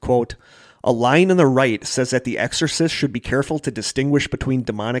 quote, a line in the rite says that the exorcist should be careful to distinguish between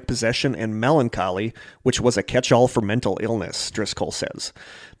demonic possession and melancholy, which was a catch-all for mental illness, Driscoll says.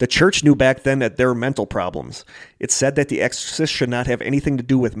 The church knew back then that there were mental problems. It said that the exorcist should not have anything to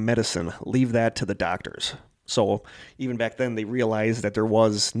do with medicine. Leave that to the doctors. So even back then, they realized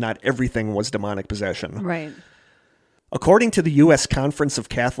that not everything was demonic possession. Right. According to the U.S. Conference of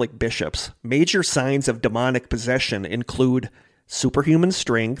Catholic Bishops, major signs of demonic possession include superhuman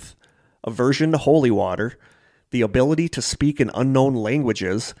strength, aversion to holy water, the ability to speak in unknown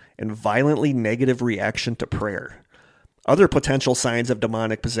languages, and violently negative reaction to prayer. Other potential signs of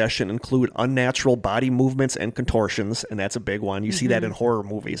demonic possession include unnatural body movements and contortions, and that's a big one. You see that in horror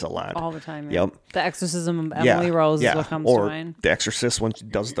movies a lot. All the time. Yeah. Yep. The Exorcism of Emily Rose is what comes to mind. Or The Exorcist when she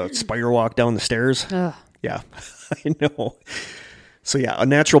does the spider walk down the stairs. Ugh. Yeah, I know. So yeah,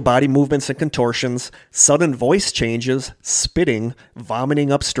 unnatural body movements and contortions, sudden voice changes, spitting,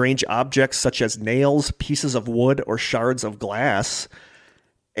 vomiting up strange objects such as nails, pieces of wood, or shards of glass.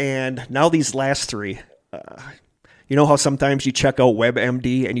 And now these last three. You know how sometimes you check out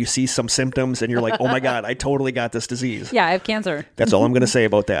WebMD and you see some symptoms and you're like, oh my God, I totally got this disease. Yeah, I have cancer. That's all I'm going to say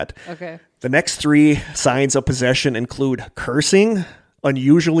about that. Okay. The next three signs of possession include cursing,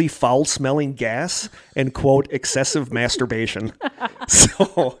 unusually foul-smelling gas, and, quote, excessive masturbation.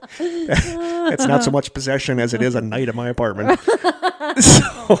 So that's not so much possession as it is a night at my apartment.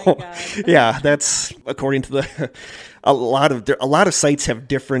 So, yeah, that's according to a lot of sites have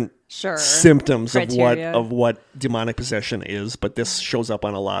different symptoms of what demonic possession is, but this shows up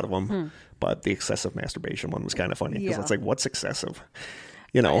on a lot of them. But the excessive masturbation one was kind of funny because it's like, what's excessive?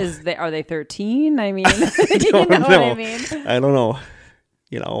 You know, are they 13? I mean, I don't know what I mean. I don't know.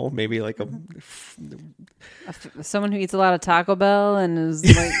 You know, maybe like someone who eats a lot of Taco Bell and is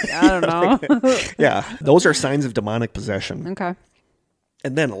like, I don't know. Yeah, those are signs of demonic possession. Okay.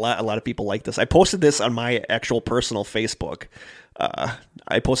 And then a lot of people like this. I posted this on my actual personal Facebook.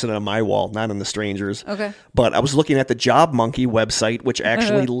 I posted it on my wall, not on the strangers. Okay. But I was looking at the Job Monkey website, which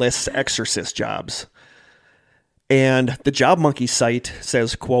actually lists exorcist jobs. And the Job Monkey site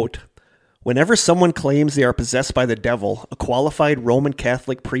says, quote, "Whenever someone claims they are possessed by the devil, a qualified Roman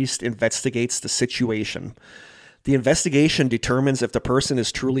Catholic priest investigates the situation. The investigation determines if the person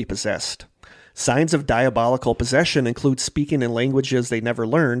is truly possessed. Signs of diabolical possession include speaking in languages they never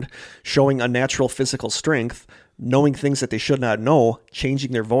learned, showing unnatural physical strength, knowing things that they should not know,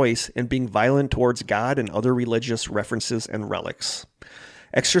 changing their voice, and being violent towards God and other religious references and relics.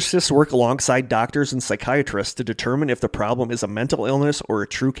 Exorcists work alongside doctors and psychiatrists to determine if the problem is a mental illness or a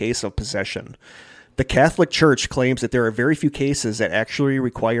true case of possession. The Catholic Church claims that there are very few cases that actually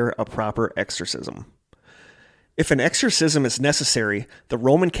require a proper exorcism. If an exorcism is necessary, the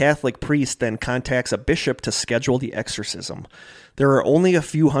Roman Catholic priest then contacts a bishop to schedule the exorcism. There are only a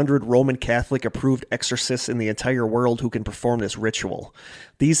few hundred Roman Catholic approved exorcists in the entire world who can perform this ritual.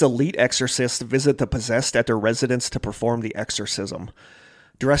 These elite exorcists visit the possessed at their residence to perform the exorcism.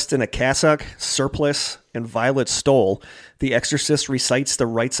 Dressed in a cassock, surplice, and violet stole, the exorcist recites the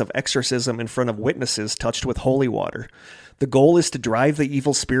rites of exorcism in front of witnesses touched with holy water. The goal is to drive the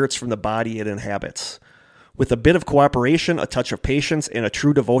evil spirits from the body it inhabits. With a bit of cooperation, a touch of patience, and a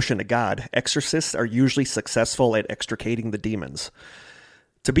true devotion to God, exorcists are usually successful at extricating the demons.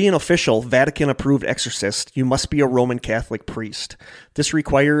 To be an official, Vatican-approved exorcist, you must be a Roman Catholic priest. This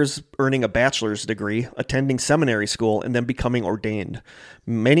requires earning a bachelor's degree, attending seminary school, and then becoming ordained.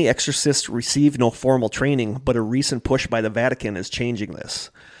 Many exorcists receive no formal training, but a recent push by the Vatican is changing this.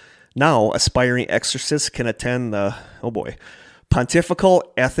 Now, aspiring exorcists can attend the, Pontifical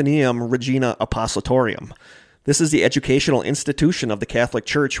Athenaeum Regina Apostolatorium. This is the educational institution of the Catholic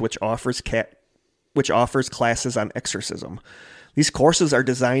Church which offers classes on exorcism. These courses are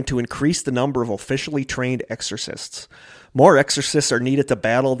designed to increase the number of officially trained exorcists. More exorcists are needed to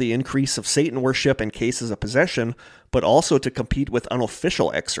battle the increase of Satan worship and cases of possession, but also to compete with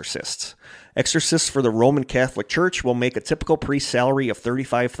unofficial exorcists. Exorcists for the Roman Catholic Church will make a typical priest salary of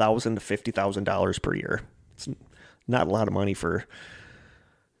 $35,000 to $50,000 per year. It's not a lot of money for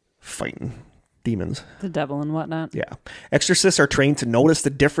fighting demons. The devil and whatnot. Yeah. Exorcists are trained to notice the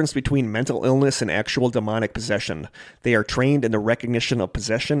difference between mental illness and actual demonic possession. They are trained in the recognition of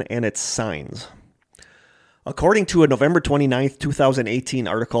possession and its signs. According to a November 29th, 2018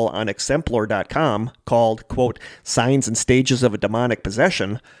 article on Exemplar.com called, quote, "Signs and Stages of a Demonic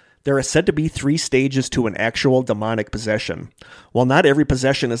Possession," there are said to be 3 stages to an actual demonic possession. While not every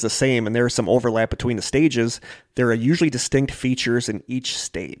possession is the same and there is some overlap between the stages, there are usually distinct features in each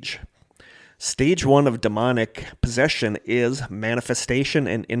stage. Stage 1 of demonic possession is manifestation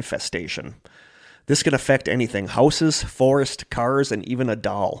and infestation. This can affect anything: houses, forest, cars, and even a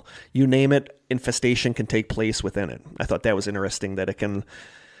doll. You name it, infestation can take place within it. I thought that was interesting that it can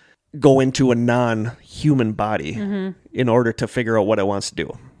go into a non-human body in order to figure out what it wants to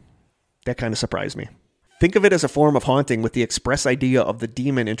do. That kind of surprised me. Think of it as a form of haunting with the express idea of the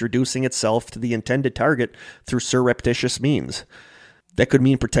demon introducing itself to the intended target through surreptitious means. That could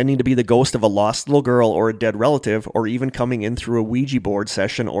mean pretending to be the ghost of a lost little girl or a dead relative, or even coming in through a Ouija board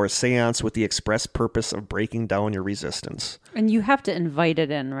session or a seance with the express purpose of breaking down your resistance. And you have to invite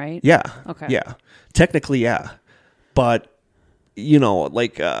it in, right? Yeah. Okay. Yeah. Technically, yeah. But, it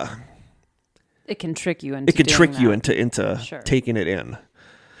can trick you into Sure. Taking it in.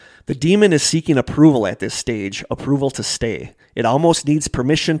 The demon is seeking approval at this stage, approval to stay. It almost needs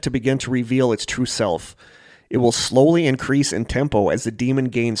permission to begin to reveal its true self. It will slowly increase in tempo as the demon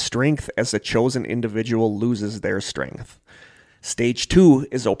gains strength as the chosen individual loses their strength. Stage 2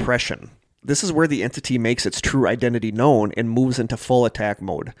 is oppression. This is where the entity makes its true identity known and moves into full attack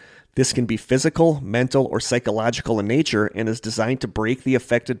mode. This can be physical, mental, or psychological in nature and is designed to break the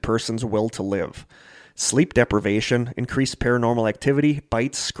affected person's will to live. Sleep deprivation, increased paranormal activity,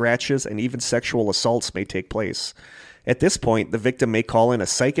 bites, scratches, and even sexual assaults may take place. At this point, the victim may call in a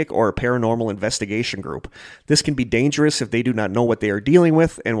psychic or a paranormal investigation group. This can be dangerous if they do not know what they are dealing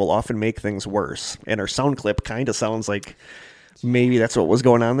with and will often make things worse. And our sound clip kind of sounds like maybe that's what was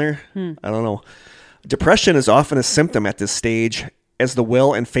going on there. I don't know. Depression is often a symptom at this stage. As the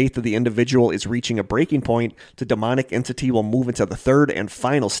will and faith of the individual is reaching a breaking point, the demonic entity will move into the third and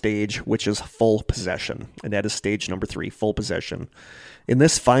final stage, which is full possession. And that is stage number 3, full possession. In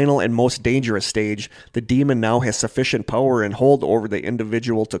this final and most dangerous stage, the demon now has sufficient power and hold over the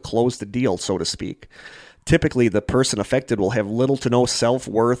individual to close the deal, so to speak. Typically, the person affected will have little to no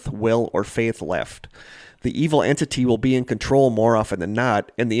self-worth, will, or faith left. The evil entity will be in control more often than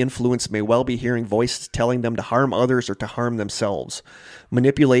not, and the influence may well be hearing voices telling them to harm others or to harm themselves.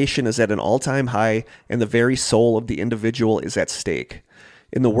 Manipulation is at an all-time high, and the very soul of the individual is at stake.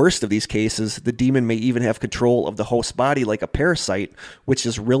 In the worst of these cases, the demon may even have control of the host's body like a parasite, which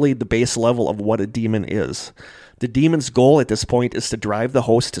is really the base level of what a demon is. The demon's goal at this point is to drive the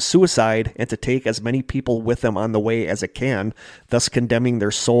host to suicide and to take as many people with them on the way as it can, thus condemning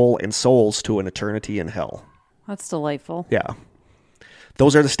their soul and souls to an eternity in hell. That's delightful. Yeah.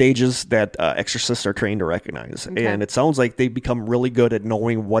 Those are the stages that exorcists are trained to recognize. Okay. And it sounds like they've become really good at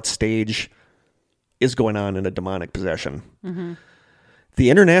knowing what stage is going on in a demonic possession. Mm-hmm. The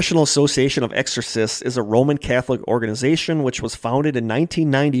International Association of Exorcists is a Roman Catholic organization which was founded in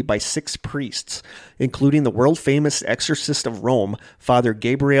 1990 by 6 priests, including the world-famous exorcist of Rome, Father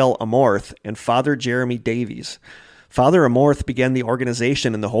Gabriel Amorth, and Father Jeremy Davies. Father Amorth began the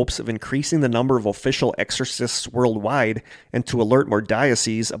organization in the hopes of increasing the number of official exorcists worldwide and to alert more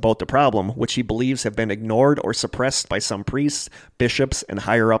dioceses about the problem, which he believes have been ignored or suppressed by some priests, bishops, and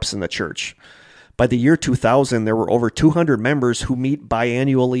higher-ups in the church. By the year 2000, there were over 200 members who meet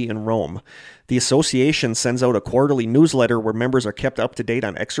biannually in Rome. The association sends out a quarterly newsletter where members are kept up to date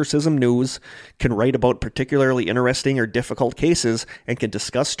on exorcism news, can write about particularly interesting or difficult cases, and can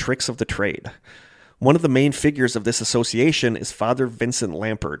discuss tricks of the trade. One of the main figures of this association is Father Vincent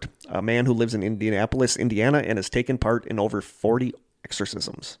Lampert, a man who lives in Indianapolis, Indiana, and has taken part in over 40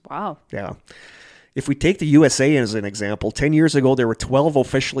 exorcisms. Wow. Yeah. If we take the USA as an example, 10 years ago there were 12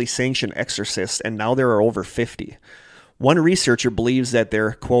 officially sanctioned exorcists, and now there are over 50. One researcher believes that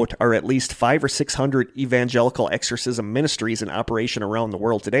there, quote, are at least 500 or 600 evangelical exorcism ministries in operation around the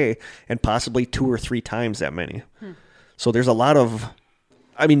world today, and possibly 2 or 3 times that many. So there's a lot of,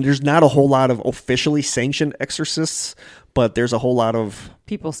 there's not a whole lot of officially sanctioned exorcists, but there's a whole lot of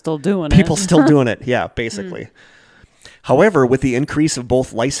people still doing it. Yeah, basically. However, with the increase of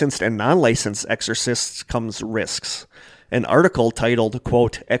both licensed and non-licensed exorcists comes risks. An article titled,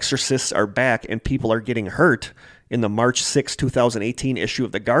 quote, Exorcists Are Back and People Are Getting Hurt, in the March 6, 2018 issue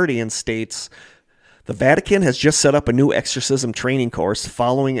of The Guardian states, the Vatican has just set up a new exorcism training course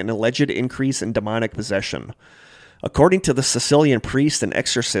following an alleged increase in demonic possession. According to the Sicilian priest and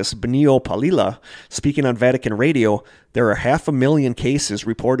exorcist Benio Palilla, speaking on Vatican Radio, there are 500,000 cases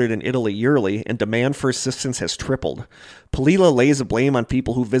reported in Italy yearly, and demand for assistance has tripled. Palilla lays the blame on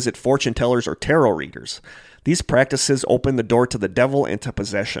people who visit fortune tellers or tarot readers. These practices open the door to the devil and to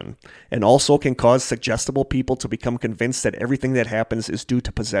possession, and also can cause suggestible people to become convinced that everything that happens is due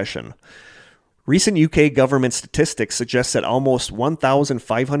to possession. Recent UK government statistics suggest that almost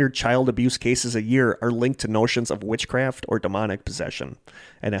 1,500 child abuse cases a year are linked to notions of witchcraft or demonic possession.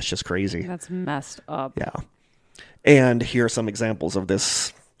 And that's just crazy. That's messed up. Yeah. And here are some examples of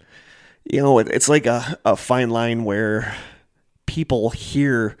this. It's like a fine line where people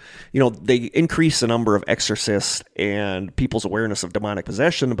hear, they increase the number of exorcists and people's awareness of demonic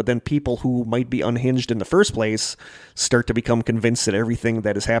possession, but then people who might be unhinged in the first place start to become convinced that everything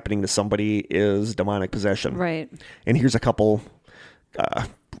that is happening to somebody is demonic possession. Right. And here's a couple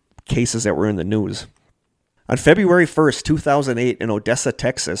cases that were in the news. On February 1st, 2008, in Odessa,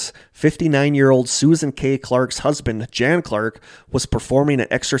 Texas, 59-year-old Susan K. Clark's husband, Jan Clark, was performing an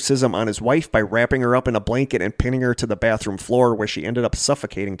exorcism on his wife by wrapping her up in a blanket and pinning her to the bathroom floor, where she ended up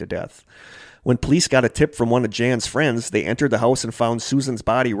suffocating to death. When police got a tip from one of Jan's friends, they entered the house and found Susan's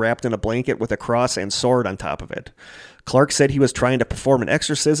body wrapped in a blanket with a cross and sword on top of it. Clark said he was trying to perform an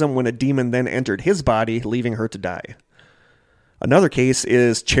exorcism when a demon then entered his body, leaving her to die. Another case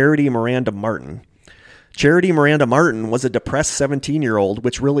is Charity Miranda Martin. Charity Miranda Martin was a depressed 17-year-old,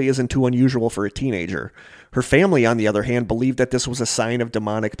 which really isn't too unusual for a teenager. Her family, on the other hand, believed that this was a sign of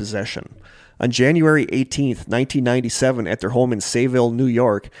demonic possession. On January 18, 1997, at their home in Sayville, New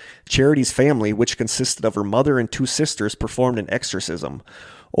York, Charity's family, which consisted of her mother and 2 sisters, performed an exorcism.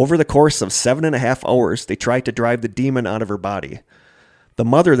 Over the course of 7.5 hours, they tried to drive the demon out of her body. The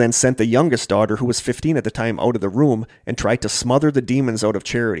mother then sent the youngest daughter, who was 15 at the time, out of the room and tried to smother the demons out of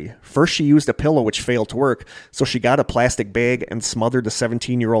Charity. First, she used a pillow, which failed to work, so she got a plastic bag and smothered the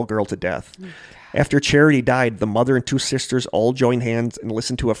 17-year-old girl to death. After Charity died, the mother and 2 sisters all joined hands and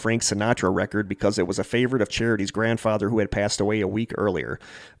listened to a Frank Sinatra record because it was a favorite of Charity's grandfather, who had passed away a week earlier.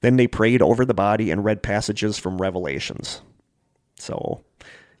 Then they prayed over the body and read passages from Revelations. So,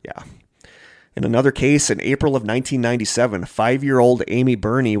 yeah. In another case, in April of 1997, 5-year-old Amy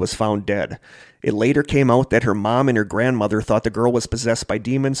Burney was found dead. It later came out that her mom and her grandmother thought the girl was possessed by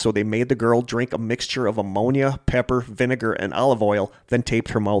demons, so they made the girl drink a mixture of ammonia, pepper, vinegar, and olive oil, then taped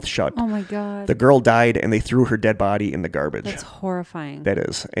her mouth shut. Oh my God. The girl died, and they threw her dead body in the garbage. That's horrifying. That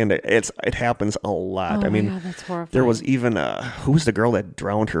is. And it happens a lot. Oh I mean, my God, that's horrifying. there was even, who was the girl that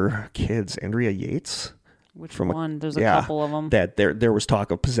drowned her kids? Andrea Yates? Which one? There's a couple of them. That there was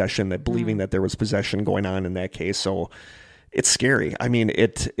talk of possession, that believing that there was possession going on in that case. So it's scary. I mean,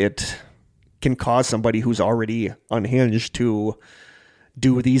 it can cause somebody who's already unhinged to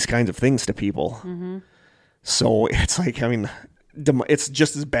do these kinds of things to people. Mm-hmm. So it's like, I mean, it's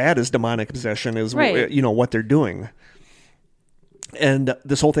just as bad as demonic possession is, right. What they're doing. And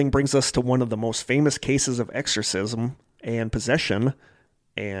this whole thing brings us to one of the most famous cases of exorcism and possession.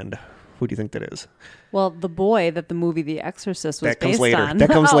 And who do you think that is? Well, the boy that the movie The Exorcist was based on. That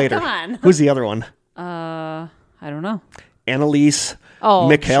comes later. Come on. Who's the other one? I don't know. Annalise sure.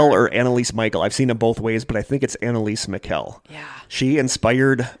 Michel or Annalise Michael. I've seen them both ways, but I think it's Annalise Michel. Yeah. She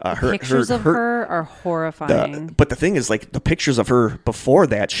inspired her. Pictures of her are horrifying. But the thing is, like, the pictures of her before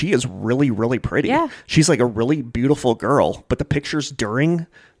that, she is really, really pretty. Yeah. She's like a really beautiful girl, but the pictures during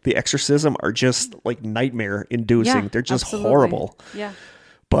the exorcism are just like nightmare inducing. Yeah, They're just absolutely. horrible. Yeah.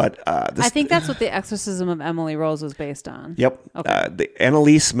 But I think that's what The Exorcism of Emily Rose was based on. Yep. Okay. The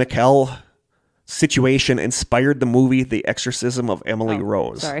Annalise Michel situation inspired the movie The Exorcism of Emily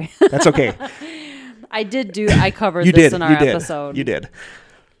Rose. Sorry. That's okay. I covered this in our episode. You did.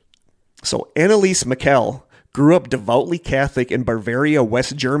 So Annalise Michel grew up devoutly Catholic in Bavaria,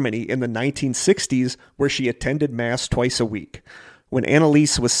 West Germany in the 1960s, where she attended Mass twice a week. When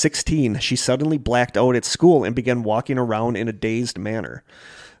Annalise was 16, she suddenly blacked out at school and began walking around in a dazed manner.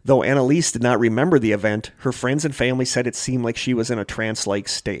 Though Annalise did not remember the event, her friends and family said it seemed like she was in a trance-like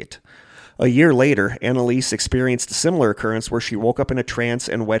state. A year later, Annalise experienced a similar occurrence where she woke up in a trance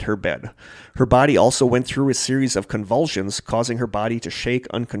and wet her bed. Her body also went through a series of convulsions, causing her body to shake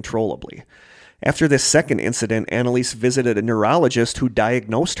uncontrollably. After this second incident, Annalise visited a neurologist who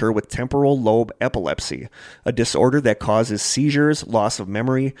diagnosed her with temporal lobe epilepsy, a disorder that causes seizures, loss of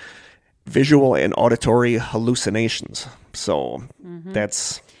memory, visual and auditory hallucinations. So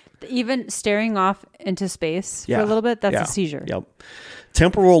that's... Even staring off into space for a little bit, that's a seizure. Yep.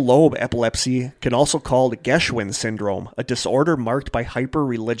 Temporal lobe epilepsy can also be called Geschwin syndrome, a disorder marked by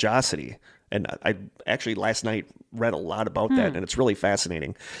hyper-religiosity. And I actually last night read a lot about that, and it's really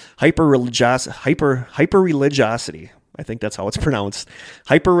fascinating. Hyper-religiosity, I think that's how it's pronounced.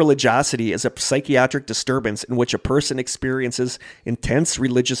 Hyper-religiosity is a psychiatric disturbance in which a person experiences intense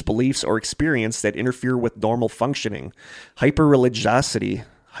religious beliefs or experience that interfere with normal functioning. Hyper-religiosity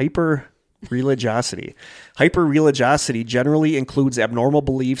generally includes abnormal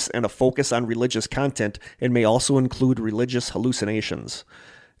beliefs and a focus on religious content, and may also include religious hallucinations.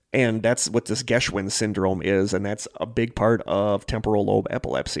 And that's what this Geschwin syndrome is, and that's a big part of temporal lobe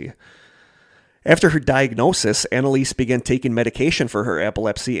epilepsy. After her diagnosis, Annalise began taking medication for her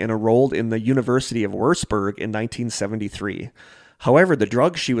epilepsy and enrolled in the University of Würzburg in 1973. However, the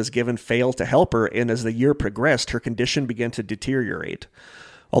drugs she was given failed to help her, and as the year progressed, her condition began to deteriorate.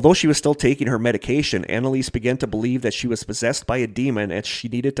 Although she was still taking her medication, Annalise began to believe that she was possessed by a demon and she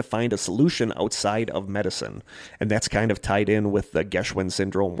needed to find a solution outside of medicine. And that's kind of tied in with the Geschwin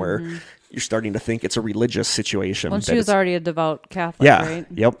syndrome, where you're starting to think it's a religious situation. Well, she was already a devout Catholic, right?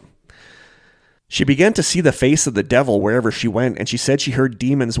 Yep. She began to see the face of the devil wherever she went, and she said she heard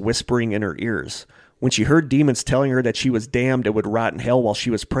demons whispering in her ears. When she heard demons telling her that she was damned and would rot in hell while she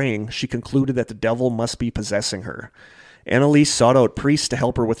was praying, she concluded that the devil must be possessing her. Annalise sought out priests to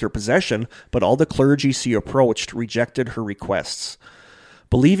help her with her possession, but all the clergy she approached rejected her requests.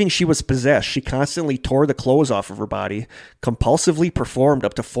 Believing she was possessed, she constantly tore the clothes off of her body, compulsively performed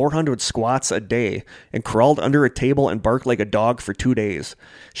up to 400 squats a day, and crawled under a table and barked like a dog for 2 days.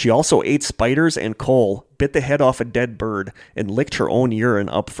 She also ate spiders and coal, bit the head off a dead bird, and licked her own urine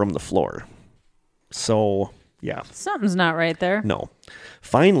up from the floor. So, yeah. Something's not right there. No.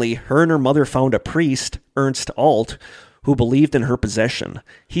 Finally, her and her mother found a priest, Ernst Alt, who believed in her possession.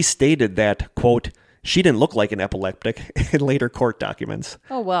 He stated that, quote, she didn't look like an epileptic in later court documents.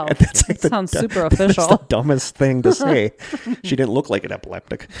 Oh, well. That's like sounds super official. That's the dumbest thing to say. She didn't look like an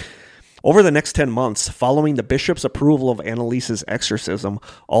epileptic. Over the next 10 months, following the bishop's approval of Annalise's exorcism,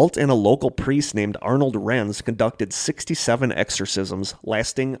 Alt and a local priest named Arnold Renz conducted 67 exorcisms,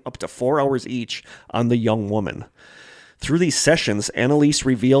 lasting up to 4 hours each, on the young woman. Through these sessions, Annalise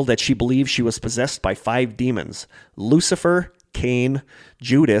revealed that she believed she was possessed by 5 demons: Lucifer, Cain,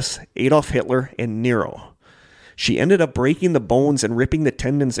 Judas, Adolf Hitler, and Nero. She ended up breaking the bones and ripping the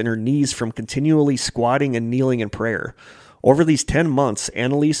tendons in her knees from continually squatting and kneeling in prayer. Over these 10 months,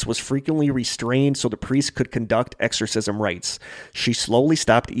 Annalise was frequently restrained so the priest could conduct exorcism rites. She slowly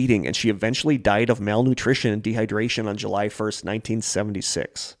stopped eating, and she eventually died of malnutrition and dehydration on July 1st,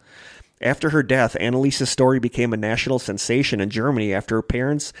 1976. After her death, Annalise's story became a national sensation in Germany after her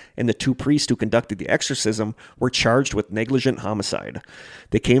parents and the 2 priests who conducted the exorcism were charged with negligent homicide.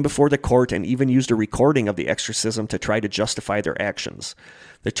 They came before the court and even used a recording of the exorcism to try to justify their actions.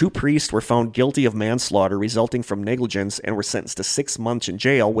 The 2 priests were found guilty of manslaughter resulting from negligence and were sentenced to 6 months in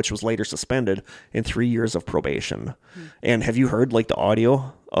jail, which was later suspended, and 3 years of probation. And have you heard like the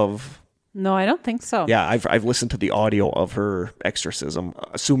audio of... No, I don't think so. Yeah, I've listened to the audio of her exorcism,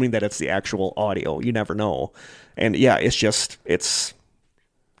 assuming that it's the actual audio. You never know. And yeah, it's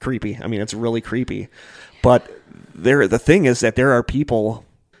creepy. I mean, it's really creepy. But the thing is that there are people,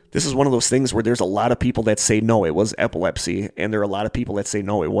 this is one of those things where there's a lot of people that say no, it was epilepsy, and there are a lot of people that say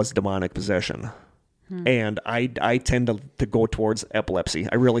no, it was demonic possession. And I tend to go towards epilepsy.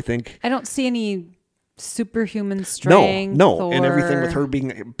 I really think... I don't see any superhuman strength. No, and everything with her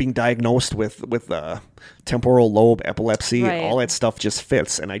being diagnosed with temporal lobe epilepsy, all that stuff just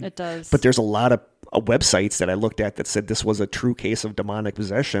fits. And it does. But there's a lot of websites that I looked at that said this was a true case of demonic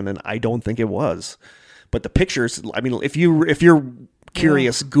possession, and I don't think it was. But the pictures, I mean, if you're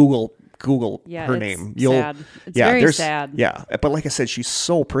curious, Google her name. Sad. It's very sad. Yeah, but like I said, she's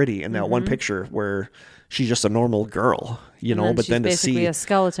so pretty in that one picture where she's just a normal girl, but then to see a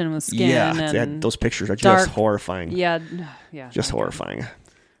skeleton with skin. Those pictures are dark, just horrifying. Yeah. Just horrifying.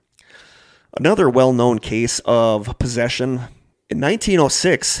 Another well-known case of possession. In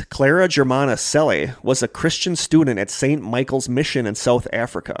 1906, Clara Germana Selle was a Christian student at St. Michael's Mission in South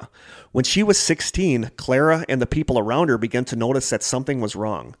Africa. When she was 16, Clara and the people around her began to notice that something was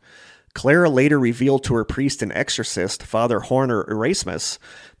wrong. Clara later revealed to her priest and exorcist, Father Horner Erasmus,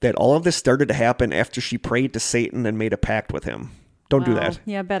 that all of this started to happen after she prayed to Satan and made a pact with him. Don't do that.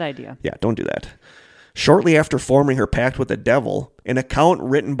 Yeah, bad idea. Yeah, don't do that. Shortly after forming her pact with the devil, an account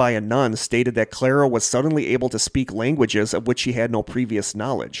written by a nun stated that Clara was suddenly able to speak languages of which she had no previous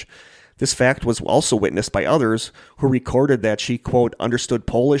knowledge. This fact was also witnessed by others who recorded that she, quote, understood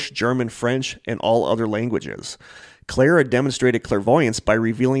Polish, German, French, and all other languages. Clara demonstrated clairvoyance by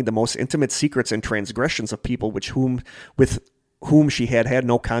revealing the most intimate secrets and transgressions of people with whom she had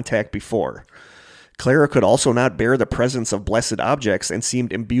no contact before. Clara could also not bear the presence of blessed objects and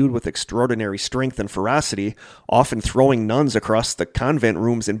seemed imbued with extraordinary strength and ferocity, often throwing nuns across the convent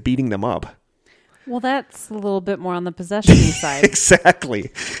rooms and beating them up. Well, that's a little bit more on the possession side. Exactly.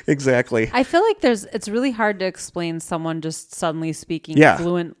 I feel like it's really hard to explain someone just suddenly speaking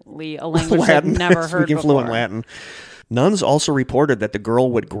fluently a language Latin. they've never heard Speaking before. Fluent Latin. Nuns also reported that the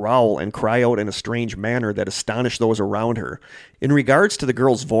girl would growl and cry out in a strange manner that astonished those around her. In regards to the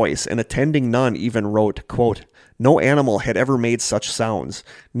girl's voice, an attending nun even wrote, quote, no animal had ever made such sounds,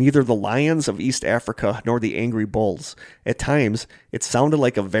 neither the lions of East Africa nor the angry bulls. At times, it sounded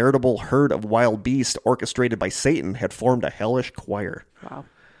like a veritable herd of wild beasts orchestrated by Satan had formed a hellish choir. Wow.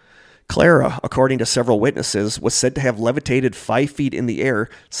 Clara, according to several witnesses, was said to have levitated 5 feet in the air,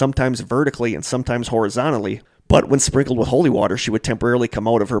 sometimes vertically and sometimes horizontally, but when sprinkled with holy water, she would temporarily come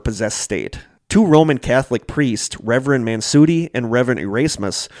out of her possessed state. 2 Roman Catholic priests, Reverend Mansudi and Reverend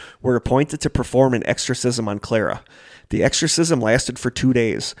Erasmus, were appointed to perform an exorcism on Clara. The exorcism lasted for 2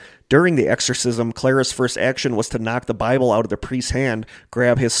 days. During the exorcism, Clara's first action was to knock the Bible out of the priest's hand,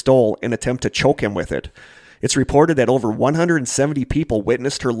 grab his stole, and attempt to choke him with it. It's reported that over 170 people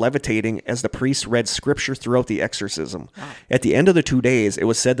witnessed her levitating as the priest read scripture throughout the exorcism. Wow. At the end of the 2 days, it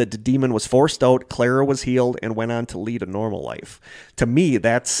was said that the demon was forced out, Clara was healed, and went on to lead a normal life. To me,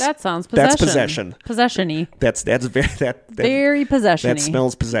 that sounds possession. Possession-y. That's very possession-y. That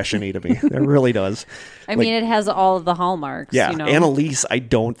smells possession-y to me. That really does. I mean, it has all of the hallmarks. Yeah, you know? Annalise, I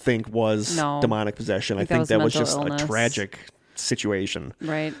don't think was demonic possession. I think that was just illness. A tragic situation.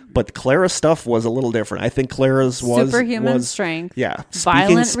 Right. But Clara's stuff was a little different. I think Clara's was superhuman strength. Yeah.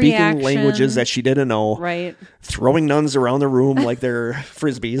 Violent speaking reaction. languages that she didn't know. Right. Throwing nuns around the room like they're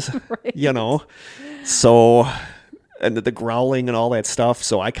frisbees. Right. So, and the growling and all that stuff.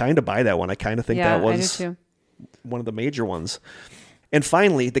 So I kind of buy that one. I kind of think that was one of the major ones. And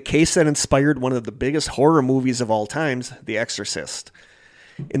finally, the case that inspired one of the biggest horror movies of all times, The Exorcist.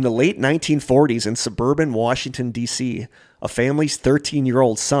 In the late 1940s in suburban Washington, D.C., a family's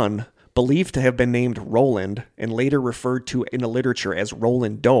 13-year-old son, believed to have been named Roland and later referred to in the literature as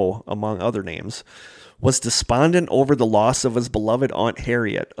Roland Doe, among other names, was despondent over the loss of his beloved Aunt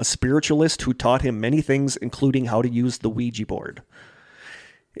Harriet, a spiritualist who taught him many things, including how to use the Ouija board.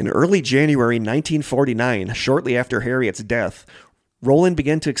 In early January 1949, shortly after Harriet's death, Roland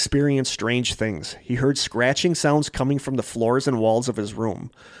began to experience strange things. He heard scratching sounds coming from the floors and walls of his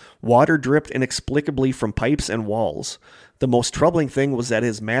room. Water dripped inexplicably from pipes and walls. The most troubling thing was that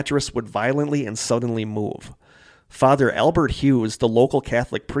his mattress would violently and suddenly move. Father Albert Hughes, the local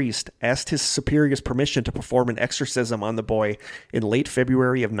Catholic priest, asked his superior's permission to perform an exorcism on the boy in late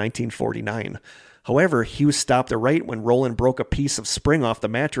February of 1949. However, Hughes stopped the rite when Roland broke a piece of spring off the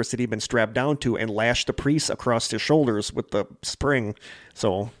mattress that he'd been strapped down to and lashed the priest across his shoulders with the spring.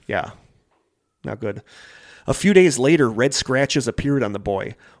 So, yeah, not good. A few days later, red scratches appeared on the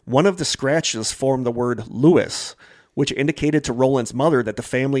boy. One of the scratches formed the word Louis, which indicated to Roland's mother that the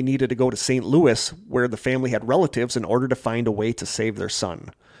family needed to go to St. Louis, where the family had relatives, in order to find a way to save their son.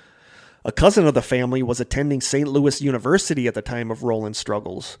 A cousin of the family was attending St. Louis University at the time of Roland's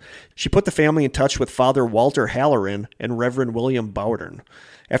struggles. She put the family in touch with Father Walter Halloran and Reverend William Bowdern.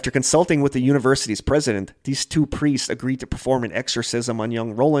 After consulting with the university's president, these two priests agreed to perform an exorcism on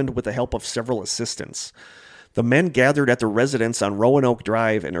young Roland with the help of several assistants. The men gathered at the residence on Roanoke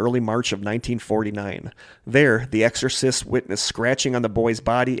Drive in early March of 1949. There, the exorcists witnessed scratching on the boy's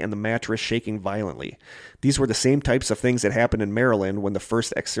body and the mattress shaking violently. These were the same types of things that happened in Maryland when the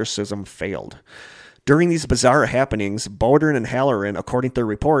first exorcism failed. During these bizarre happenings, Bowdern and Halloran, according to their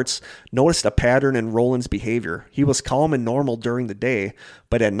reports, noticed a pattern in Roland's behavior. He was calm and normal during the day,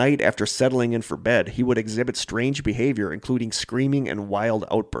 but at night, after settling in for bed, he would exhibit strange behavior, including screaming and wild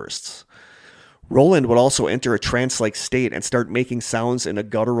outbursts. Roland would also enter a trance-like state and start making sounds in a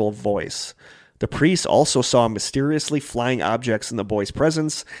guttural voice. The priest also saw mysteriously flying objects in the boy's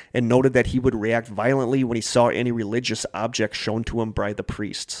presence and noted that he would react violently when he saw any religious object shown to him by the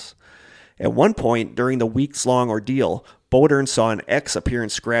priests. At one point, during the weeks-long ordeal, Bowdern saw an X appear in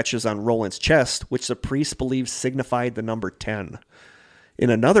scratches on Roland's chest, which the priest believed signified the number 10. In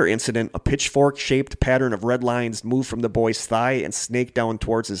another incident, a pitchfork-shaped pattern of red lines moved from the boy's thigh and snaked down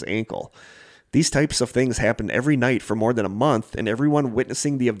towards his ankle. These types of things happened every night for more than a month, and everyone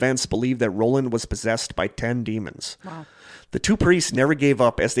witnessing the events believed that Roland was possessed by 10 demons. Wow. The two priests never gave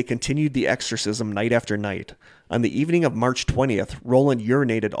up as they continued the exorcism night after night. On the evening of March 20th, Roland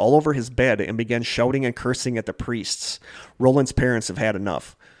urinated all over his bed and began shouting and cursing at the priests. Roland's parents have had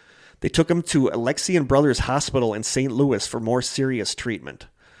enough. They took him to Alexian Brothers Hospital in St. Louis for more serious treatment.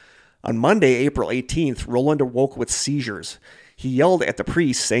 On Monday, April 18th, Roland awoke with seizures. He yelled at the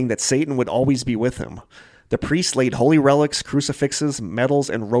priest, saying that Satan would always be with him. The priest laid holy relics, crucifixes,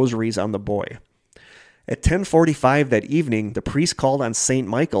 medals, and rosaries on the boy. At 10:45 that evening, the priest called on St.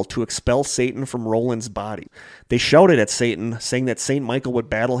 Michael to expel Satan from Roland's body. They shouted at Satan, saying that St. Michael would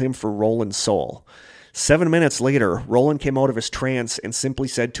battle him for Roland's soul. 7 minutes later, Roland came out of his trance and simply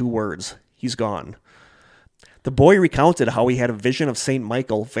said 2 words, "He's gone." The boy recounted how he had a vision of St.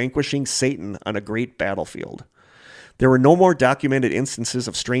 Michael vanquishing Satan on a great battlefield. There were no more documented instances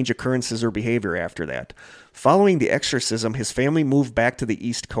of strange occurrences or behavior after that. Following the exorcism, his family moved back to the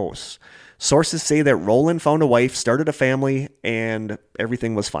East Coast. Sources say that Roland found a wife, started a family, and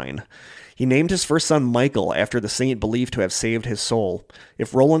everything was fine. He named his first son Michael after the saint believed to have saved his soul.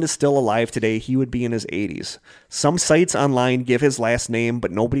 If Roland is still alive today, he would be in his 80s. Some sites online give his last name,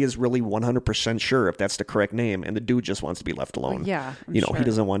 but nobody is really 100% sure if that's the correct name, and the dude just wants to be left alone. Well, yeah, I'm he sure.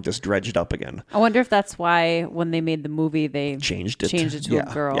 doesn't want this dredged up again. I wonder if that's why when they made the movie, they Changed it to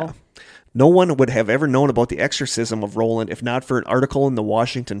a girl. Yeah. No one would have ever known about the exorcism of Roland if not for an article in the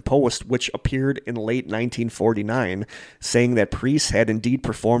Washington Post, which appeared in late 1949, saying that priests had indeed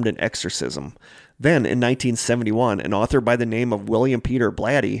performed an exorcism. Then, in 1971, an author by the name of William Peter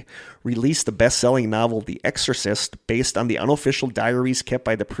Blatty released the best-selling novel The Exorcist, based on the unofficial diaries kept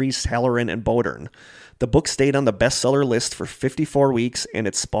by the priests Halloran and Bowdern. The book stayed on the bestseller list for 54 weeks, and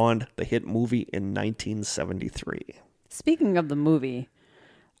it spawned the hit movie in 1973. Speaking of the movie,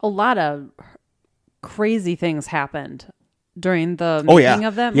 a lot of crazy things happened during the making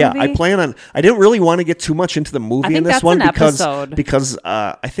of that movie. Yeah, I didn't really want to get too much into the movie in this one because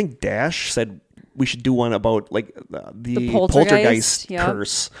I think Dash said we should do one about like the poltergeist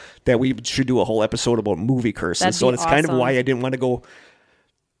curse, that we should do a whole episode about movie curses. So it's kind of why I didn't want to go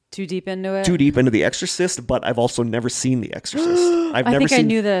too deep into The Exorcist, but I've also never seen The Exorcist. I think I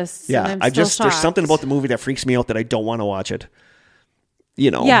knew this. Yeah, there's something about the movie that freaks me out that I don't want to watch it.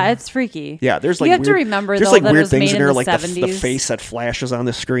 Yeah, it's freaky. Yeah, there's like you have to remember there's though like that it weird was things made in in there, the like 70s. the face that flashes on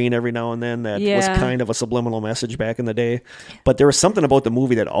the screen every now and then that was kind of a subliminal message back in the day. But there was something about the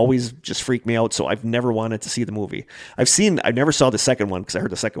movie that always just freaked me out, so I've never wanted to see the movie. I never saw the second one because I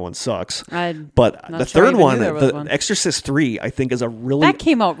heard the second one sucks. But the third one, the Exorcist 3, I think is a really that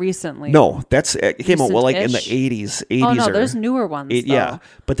came out recently. No, it came out like in the 80s. Oh no, there's newer ones. Yeah,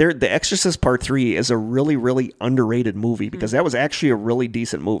 but the Exorcist Part 3 is a really, really underrated movie because that was actually a really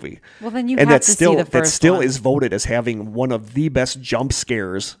decent movie. Well, then you have to see the first that still one. is voted as having one of the best jump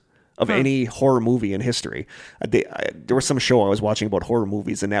scares of any horror movie in history. There was some show I was watching about horror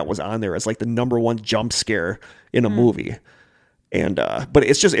movies, and that was on there as like the number one jump scare in a movie. And but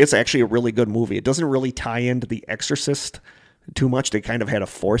it's actually a really good movie. It doesn't really tie into The Exorcist too much. They kind of had to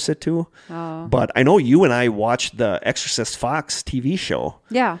force it to. But I know you and I watched the Exorcist Fox TV show.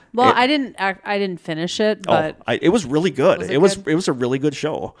 Yeah. Well, I didn't finish it, but it was really good. Was it was a really good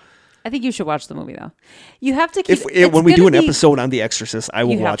show. I think you should watch the movie though. You have to keep when we do an episode on The Exorcist, I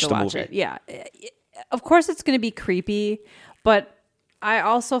will watch the movie. It. Yeah. Of course it's going to be creepy, but I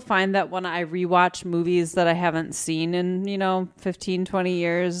also find that when I rewatch movies that I haven't seen in, 15, 20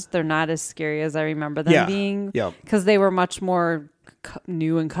 years, they're not as scary as I remember them being. Yeah. Because they were much more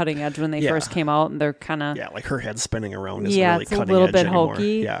new and cutting edge when they first came out, and they're kind of... Yeah, like her head spinning around isn't really it's a cutting little edge bit anymore.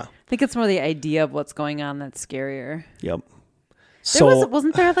 hokey. Yeah. I think it's more the idea of what's going on that's scarier. Yep. So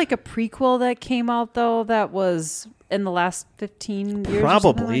wasn't there like a prequel that came out, though, that was in the last 15 years?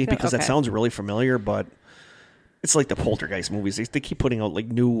 Probably, because that sounds really familiar, but... It's like the Poltergeist movies. They keep putting out like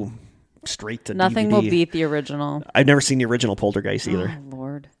new straight to Nothing DVD. will beat the original. I've never seen the original Poltergeist either. Oh,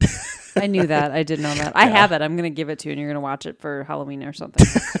 Lord. I knew that. I did know that. I have it. I'm going to give it to you, and you're going to watch it for Halloween or something.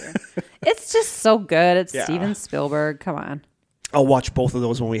 It's just so good. It's Steven Spielberg. Come on. I'll watch both of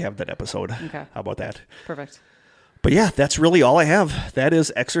those when we have that episode. Okay. How about that? Perfect. But yeah, that's really all I have. That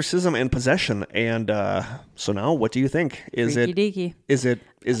is Exorcism and Possession. And so now, what do you think? Is it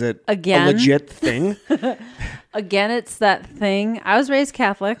again a legit thing? Again, it's that thing. I was raised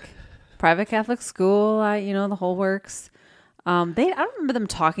Catholic, private Catholic school. The whole works. I don't remember them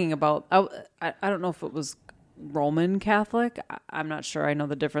talking about. I don't know if it was Roman Catholic. I'm not sure. I know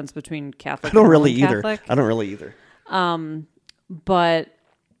the difference between Catholic. I don't and really Roman either. Catholic. I don't really either. But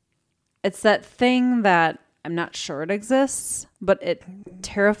it's that thing that I'm not sure it exists, but it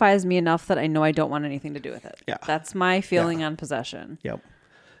terrifies me enough that I know I don't want anything to do with it. Yeah. That's my feeling on possession. Yep.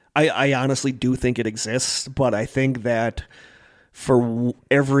 I honestly do think it exists, but I think that for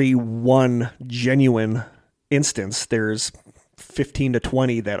every one genuine instance, there's 15 to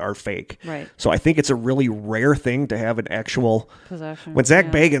 20 that are fake. Right. So I think it's a really rare thing to have an actual possession. When Zach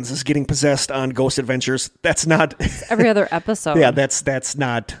Bagans is getting possessed on Ghost Adventures, that's not every other episode. Yeah, that's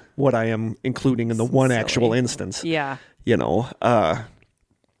not what I am including in the one actual instance. Yeah. If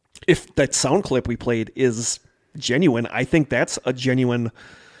that sound clip we played is genuine, I think that's a genuine.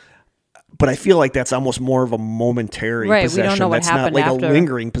 But I feel like that's almost more of a momentary possession. We don't know what that's not happened like after. a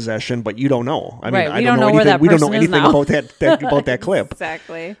lingering possession, but you don't know. I mean, I don't know anything. We don't know anything about that clip.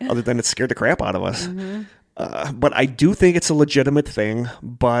 Exactly. Other than it scared the crap out of us. Mm-hmm. But I do think it's a legitimate thing,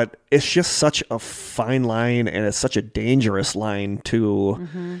 but it's just such a fine line, and it's such a dangerous line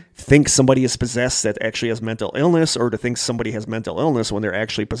to think somebody is possessed that actually has mental illness, or to think somebody has mental illness when they're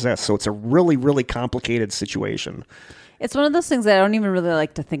actually possessed. So it's a really, really complicated situation. It's one of those things that I don't even really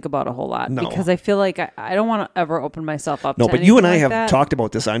like to think about a whole lot because I feel like I don't want to ever open myself up to but you and I have that. talked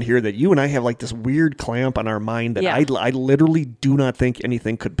about this on here, that you and I have like this weird clamp on our mind that I literally do not think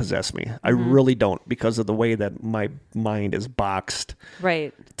anything could possess me. I really don't, because of the way that my mind is boxed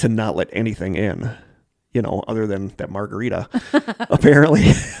to not let anything in, other than that margarita,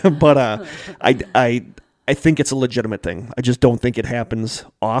 apparently. But I think it's a legitimate thing. I just don't think it happens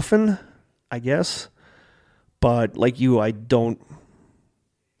often, I guess. But like you, it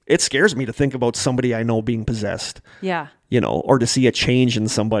scares me to think about somebody I know being possessed. Yeah. Or to see a change in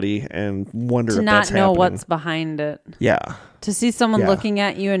somebody and wonder if that's happening. To not know what's behind it. Yeah. To see someone looking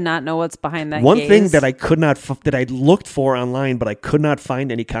at you and not know what's behind that One gaze. thing that I could not, that I looked for online, but I could not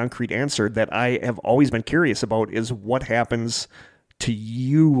find any concrete answer, that I have always been curious about, is what happens to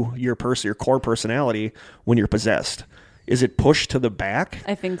you, your core personality, when you're possessed. Is it pushed to the back?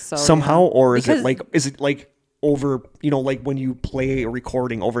 I think so. Somehow, or is it like over, like when you play a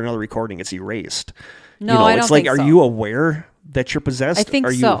recording over another recording, it's erased. No, I don't think so. Are you aware that you're possessed? I think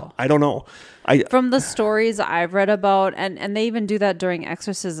so. I don't know. From the stories I've read about, and they even do that during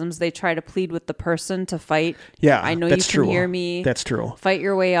exorcisms, they try to plead with the person to fight. Yeah, I know you can hear me. That's true. Fight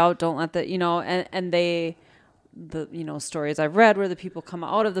your way out. Don't let that, and they stories I've read where the people come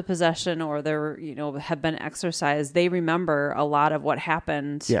out of the possession or they're, have been exorcised, they remember a lot of what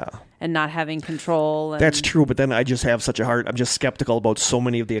happened. Yeah. And not having control. And that's true. But then I just have I'm just skeptical about so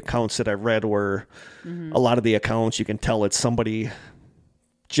many of the accounts that I've read where a lot of the accounts, you can tell it's somebody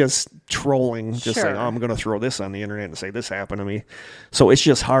just trolling, just saying, I'm going to throw this on the internet and say this happened to me. So it's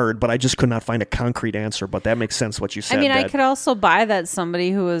just hard, but I just could not find a concrete answer. But that makes sense what you said. I could also buy that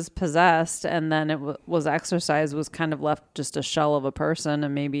somebody who was possessed and then it was exorcised was kind of left just a shell of a person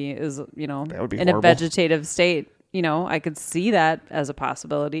and maybe is, that would be horrible. A vegetative state. I could see that as a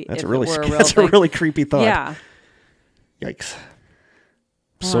possibility. That's a really creepy thought. Yeah. Yikes.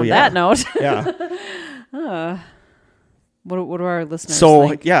 Well, so on that note. Yeah. What do our listeners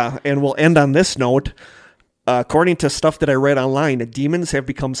think? Yeah, and we'll end on this note. According to stuff that I read online, demons have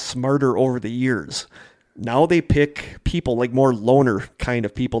become smarter over the years. Now they pick people like more loner kind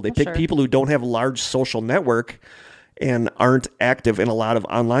of people. They pick people who don't have a large social network and aren't active in a lot of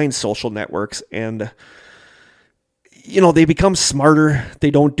online social networks. And they become smarter. They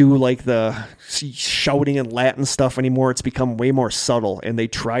don't do like the shouting and Latin stuff anymore. It's become way more subtle. And they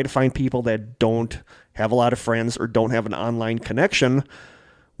try to find people that don't have a lot of friends or don't have an online connection,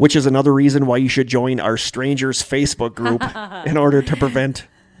 which is another reason why you should join our Strangers Facebook group in order to prevent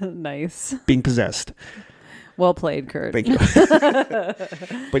being possessed. Well played, Kurt. Thank you.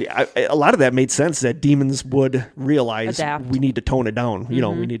 But a lot of that made sense that demons would realize we need to tone it down.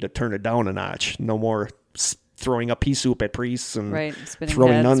 We need to turn it down a notch. No more throwing up pea soup at priests and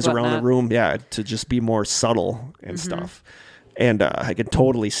throwing nuns around the room. Yeah, to just be more subtle and stuff. And I can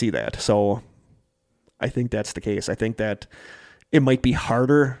totally see that. So I think that's the case. I think that it might be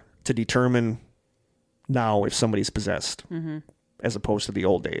harder to determine now if somebody's possessed as opposed to the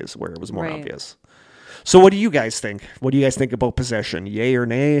old days where it was more obvious. So what do you guys think? What do you guys think about possession? Yay or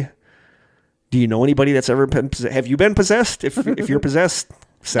nay? Do you know anybody that's ever been possessed? Have you been possessed? If you're possessed,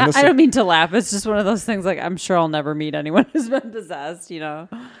 send us. I don't mean to laugh. It's just one of those things like I'm sure I'll never meet anyone who's been possessed,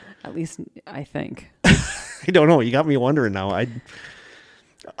 At least I think. I don't know. You got me wondering now.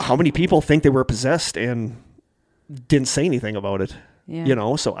 How many people think they were possessed and didn't say anything about it?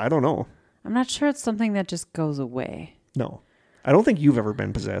 Yeah. So I don't know. I'm not sure it's something that just goes away. No. I don't think you've ever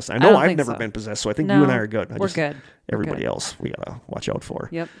been possessed. I know I've never been possessed, so I think you and I are good. We're good. Everybody else, we got to watch out for.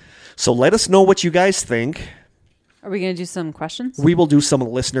 Yep. So let us know what you guys think. Are we going to do some questions? We will do some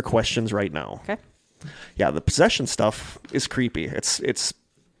listener questions right now. Okay. Yeah, the possession stuff is creepy.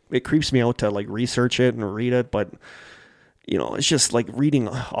 It creeps me out to like research it and read it, but it's just like reading.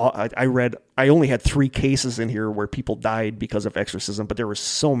 I only had 3 cases in here where people died because of exorcism, but there were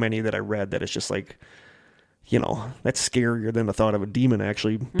so many that I read that it's just like, that's scarier than the thought of a demon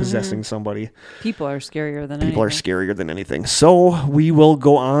actually possessing somebody. People are scarier than anything. So we will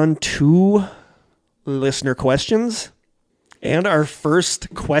go on to listener questions. And our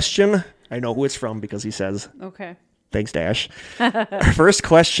first question, I know who it's from because he says, okay. Thanks, Dash. Our first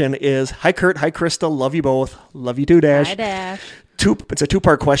question is, hi, Kurt. Hi, Krista. Love you both. Love you too, Dash. Hi, Dash. It's a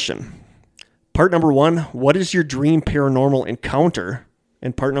 2-part question. Part number 1, what is your dream paranormal encounter?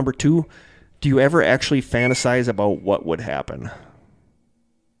 And part number 2, do you ever actually fantasize about what would happen?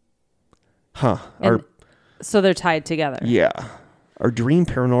 So they're tied together. Yeah. Our dream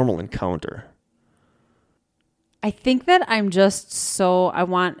paranormal encounter. I think that I'm just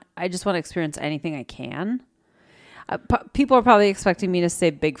I just want to experience anything I can. People are probably expecting me to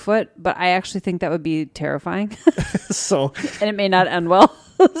say Bigfoot, but I actually think that would be terrifying. And it may not end well.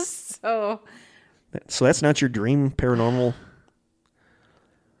 So that's not your dream paranormal?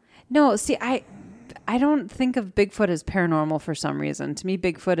 No, see, I don't think of Bigfoot as paranormal for some reason. To me,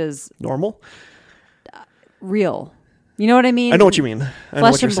 Bigfoot is normal, real. You know what I mean? I know what you mean.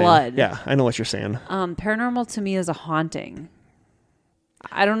 Flesh and blood. Yeah, I know what you're saying. Paranormal to me is a haunting.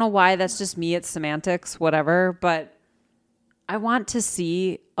 I don't know why. That's just me. It's semantics, whatever. But I want to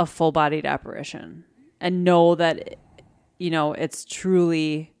see a full-bodied apparition and know that, it's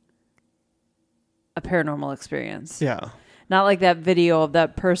truly a paranormal experience. Yeah. Not like that video of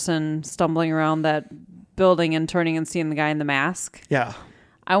that person stumbling around that building and turning and seeing the guy in the mask. Yeah.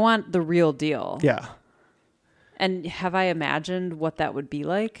 I want the real deal. Yeah. And have I imagined what that would be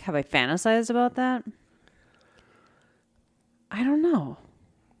like? Have I fantasized about that? I don't know.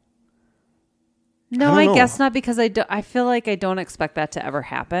 No, I guess not, because I feel like I don't expect that to ever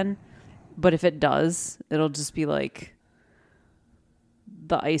happen. But if it does, it'll just be like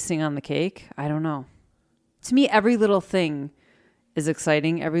the icing on the cake. I don't know. To me, every little thing is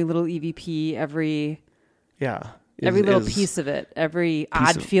exciting. Every little EVP, every little piece of it, every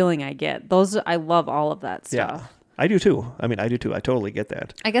odd feeling I get. I love all of that stuff. Yeah, I do too. I do too. I totally get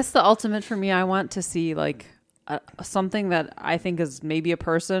that. I guess the ultimate for me, I want to see like something that I think is maybe a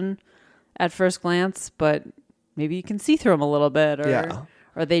person at first glance, but maybe you can see through them a little bit,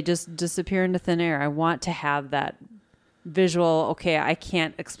 or they just disappear into thin air. I want to have that visual, okay, I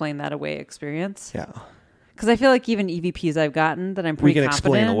can't explain that away experience. Yeah. Because I feel like even EVPs I've gotten that I'm pretty confident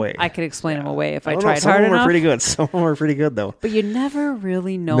explain away. I could explain them away if I don't tried know. Some hard of them enough. are pretty good. Some of them are pretty good, though. But you never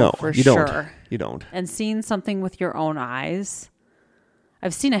really know for you sure. Don't. You don't. And seeing something with your own eyes,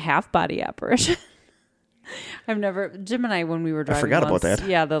 I've seen a half body apparition. Jim and I, when we were driving, I forgot about that.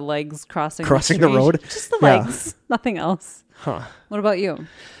 Yeah, the legs crossing the road. Just the legs, nothing else. Huh. What about you?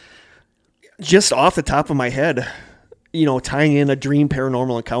 Just off the top of my head, tying in a dream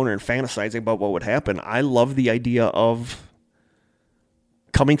paranormal encounter and fantasizing about what would happen. I love the idea of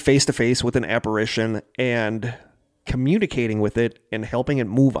coming face to face with an apparition and communicating with it and helping it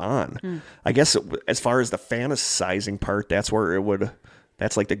move on. I guess as far as the fantasizing part, that's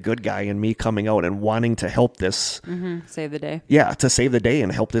like the good guy in me coming out and wanting to help this. Save the day. Yeah, to save the day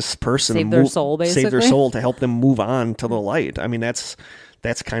and help this person save their soul, basically. Save their soul to help them move on to the light. I mean, that's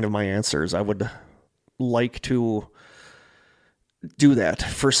kind of my answers. I would like to do that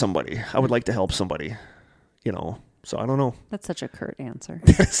for somebody. I would like to help somebody, so I don't know. That's such a curt answer.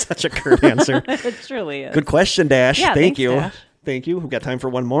 That's such a curt answer. It truly is. Good question, Dash. Yeah, Thank thanks, you. Dash. Thank you. We've got time for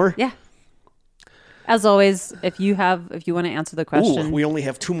one more. Yeah. As always, if you want to answer the question. Ooh, we only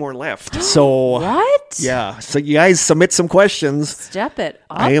have 2 more left. So what? Yeah. So you guys submit some questions. Step it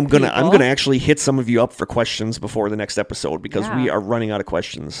up. I'm gonna people. actually hit some of you up for questions before the next episode because we are running out of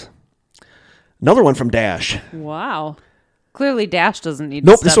questions. Another one from Dash. Wow. Clearly Dash doesn't need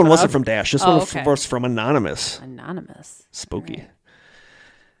Nope, to this step one it wasn't up. from Dash. This one was from Anonymous. Anonymous. Spooky. Right.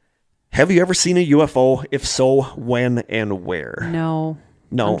 Have you ever seen a UFO? If so, when and where? No.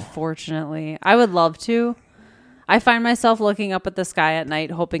 No. Unfortunately. I would love to. I find myself looking up at the sky at night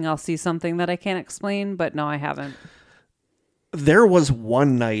hoping I'll see something that I can't explain, but no, I haven't. There was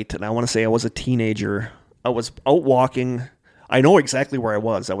one night, and I want to say I was a teenager. I was out walking. I know exactly where I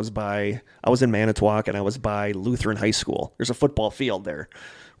was. I was in Manitowoc, and I was by Lutheran High School. There's a football field there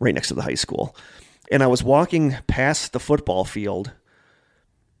right next to the high school. And I was walking past the football field,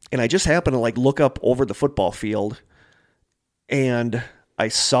 and I just happened to look up over the football field, and I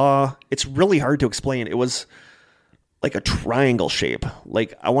saw, it's really hard to explain. It was like a triangle shape.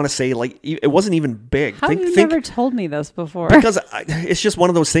 I want to say it wasn't even big. How have you never told me this before? Because it's just one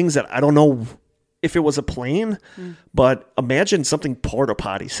of those things that I don't know if it was a plane, but imagine something porta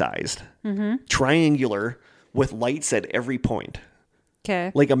potty sized, triangular with lights at every point.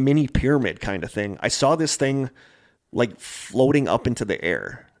 Okay. Like a mini pyramid kind of thing. I saw this thing floating up into the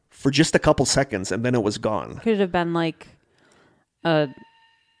air for just a couple seconds and then it was gone. Could it have been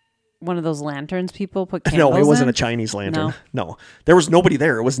one of those lanterns people put candles No, it wasn't in? a Chinese lantern. No. There was nobody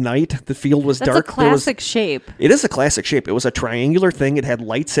there. It was night. The field was dark. That's a classic shape. It is a classic shape. It was a triangular thing. It had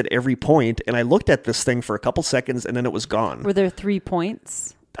lights at every point, and I looked at this thing for a couple seconds, and then it was gone. Were there 3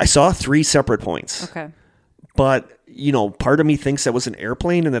 points? I saw 3 separate points. Okay. But, part of me thinks that was an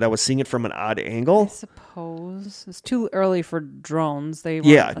airplane and that I was seeing it from an odd angle. I suppose. It's too early for drones.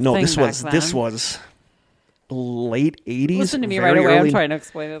 This was late 80s. Listen to me right away. I'm trying to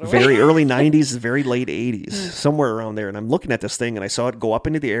explain it away. Very early 90s, very late 80s, somewhere around there. And I'm looking at this thing and I saw it go up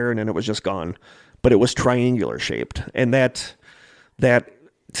into the air and then it was just gone. But it was triangular shaped. And that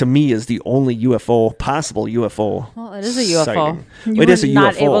to me is the only possible UFO. Well, it is a UFO. Sighting. You were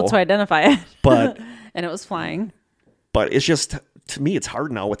not able to identify it. But and it was flying. But it's just, to me, it's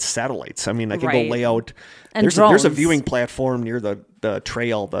hard now with satellites. I mean, I can go lay out. And there's a viewing platform near the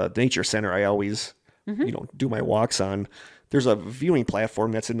trail, the nature center I always do my walks on. There's a viewing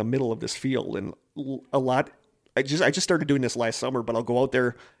platform that's in the middle of this field, and a lot. I just started doing this last summer, but I'll go out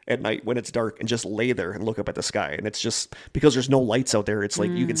there at night when it's dark and just lay there and look up at the sky. And it's just because there's no lights out there. It's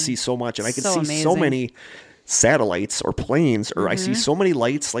you can see so much, and I can see amazing. so many satellites or planes, or I see so many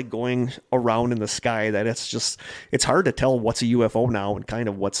lights going around in the sky that it's hard to tell what's a UFO now and kind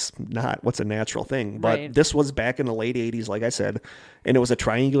of what's not, what's a natural thing. But this was back in the late 80s, like I said, and it was a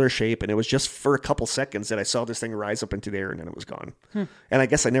triangular shape, and it was just for a couple seconds that I saw this thing rise up into the air and then it was gone. And I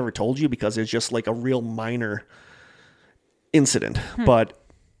guess I never told you because it's just a real minor incident. But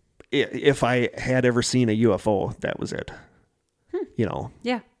if I had ever seen a UFO, that was it.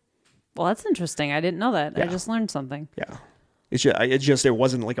 Yeah. Well, that's interesting. I didn't know that. Yeah. I just learned something. Yeah. It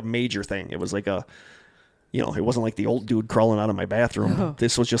wasn't a major thing. It was it wasn't like the old dude crawling out of my bathroom. Oh.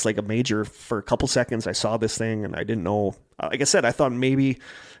 This was just a major, for a couple seconds, I saw this thing and I didn't know. Like I said, I thought maybe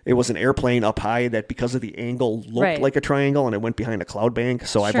it was an airplane up high that because of the angle looked like a triangle and it went behind a cloud bank.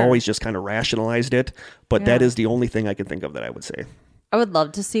 So I've always just kind of rationalized it. But that is the only thing I can think of that I would say. I would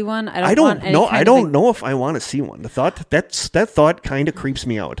love to see one. I don't know if I want to see one. That thought kind of creeps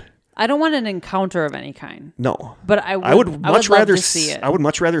me out. I don't want an encounter of any kind. No. But I would much rather see it. I would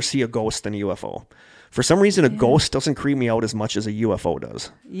much rather see a ghost than a UFO. For some reason, a ghost doesn't creep me out as much as a UFO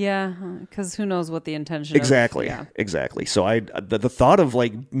does. Yeah, because who knows what the intention exactly. of. Exactly. So the thought of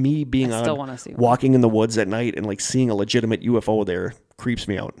like me being walking in the woods at night and like seeing a legitimate UFO there creeps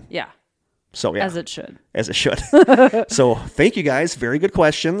me out. Yeah. So yeah. As it should. So thank you guys. Very good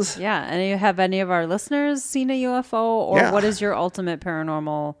questions. Yeah. And have any of our listeners seen a UFO, or what is your ultimate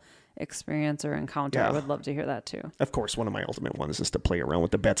paranormal experience or encounter? I would love to hear that too. Of course, one of my ultimate ones is to play around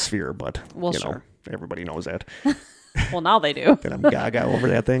with the bet sphere, but know, everybody knows that. Well, now they do. That I'm gaga over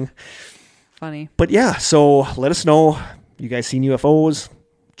that thing. Funny. But yeah, so let us know. You guys seen UFOs?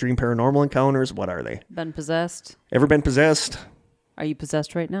 Dream paranormal encounters? What are they? Been possessed? Ever been possessed? Are you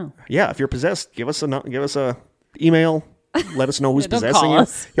possessed right now? Yeah, if you're possessed, give us a email. Let us know who's possessing you.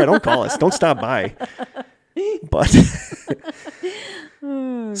 Us. Yeah, don't call us. Don't stop by. But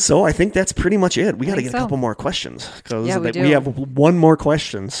so I think that's pretty much it. We got to get a couple more questions because we have one more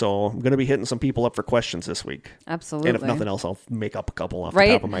question. So I'm going to be hitting some people up for questions this week. Absolutely. And if nothing else, I'll make up a couple off the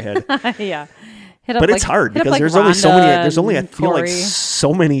top of my head. Yeah. But it's hard because there's only so many. There's only I feel like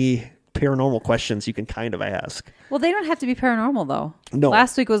so many paranormal questions you can kind of ask. Well, they don't have to be paranormal though. No.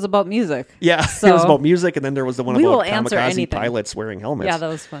 Last week was about music. Yeah, so it was about music, and then there was the one about kamikaze anything. pilots wearing helmets. Yeah, that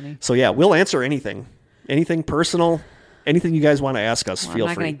was funny. So yeah, we'll answer anything. Anything personal, anything you guys want to ask us, feel free. I'm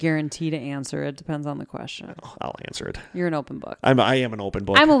not going to guarantee to answer it. Depends on the question. I'll answer it. You're an open book. I am an open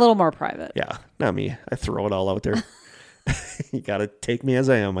book. I'm a little more private. Yeah, not me. I throw it all out there. You got to take me as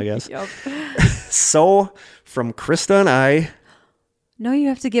I am, I guess. Yep. So from Krista and I. No, you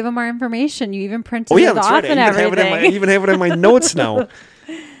have to give them our information. You even printed it off right. and everything. I even have it in my notes now.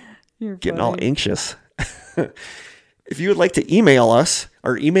 You're getting funny. all anxious. If you would like to email us,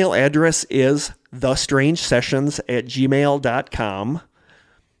 our email address is thestrangesessions@gmail.com.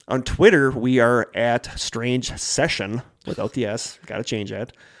 On Twitter, we are at Strange Session without the S. Got to change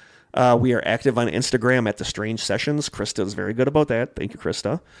that. We are active on Instagram at The Strange Sessions. Krista is very good about that. Thank you,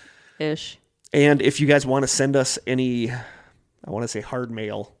 Krista. Ish. And if you guys want to send us any, I want to say hard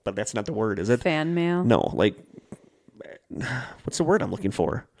mail, but that's not the word, is it? Fan mail? No, like, what's the word I'm looking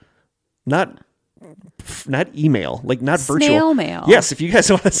for? Not email, like not virtual. Snail mail. Yes, if you guys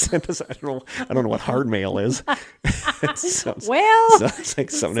want to send us, I don't know what hard mail is. sounds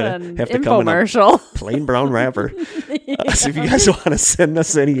like something to have to come in a plain brown wrapper. So if you guys want to send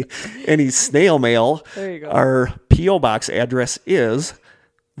us any snail mail, there you go. Our P.O. Box address is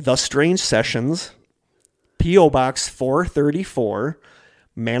The Strange Sessions, P.O. Box 434,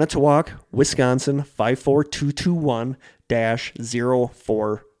 Manitowoc, Wisconsin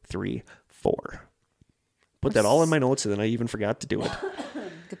 54221-0434. Put that all in my notes, and then I even forgot to do it.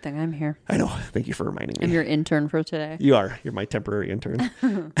 Good thing I'm here. I know. Thank you for reminding me. I'm your intern for today. You are. You're my temporary intern.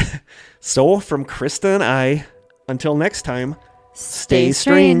 So, from Krista and I, until next time, stay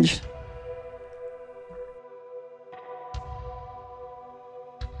strange.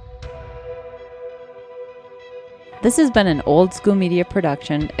 This has been an Old School Media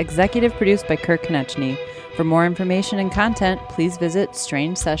production, executive produced by Kirk Konechny. For more information and content, please visit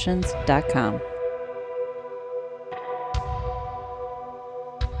strangesessions.com.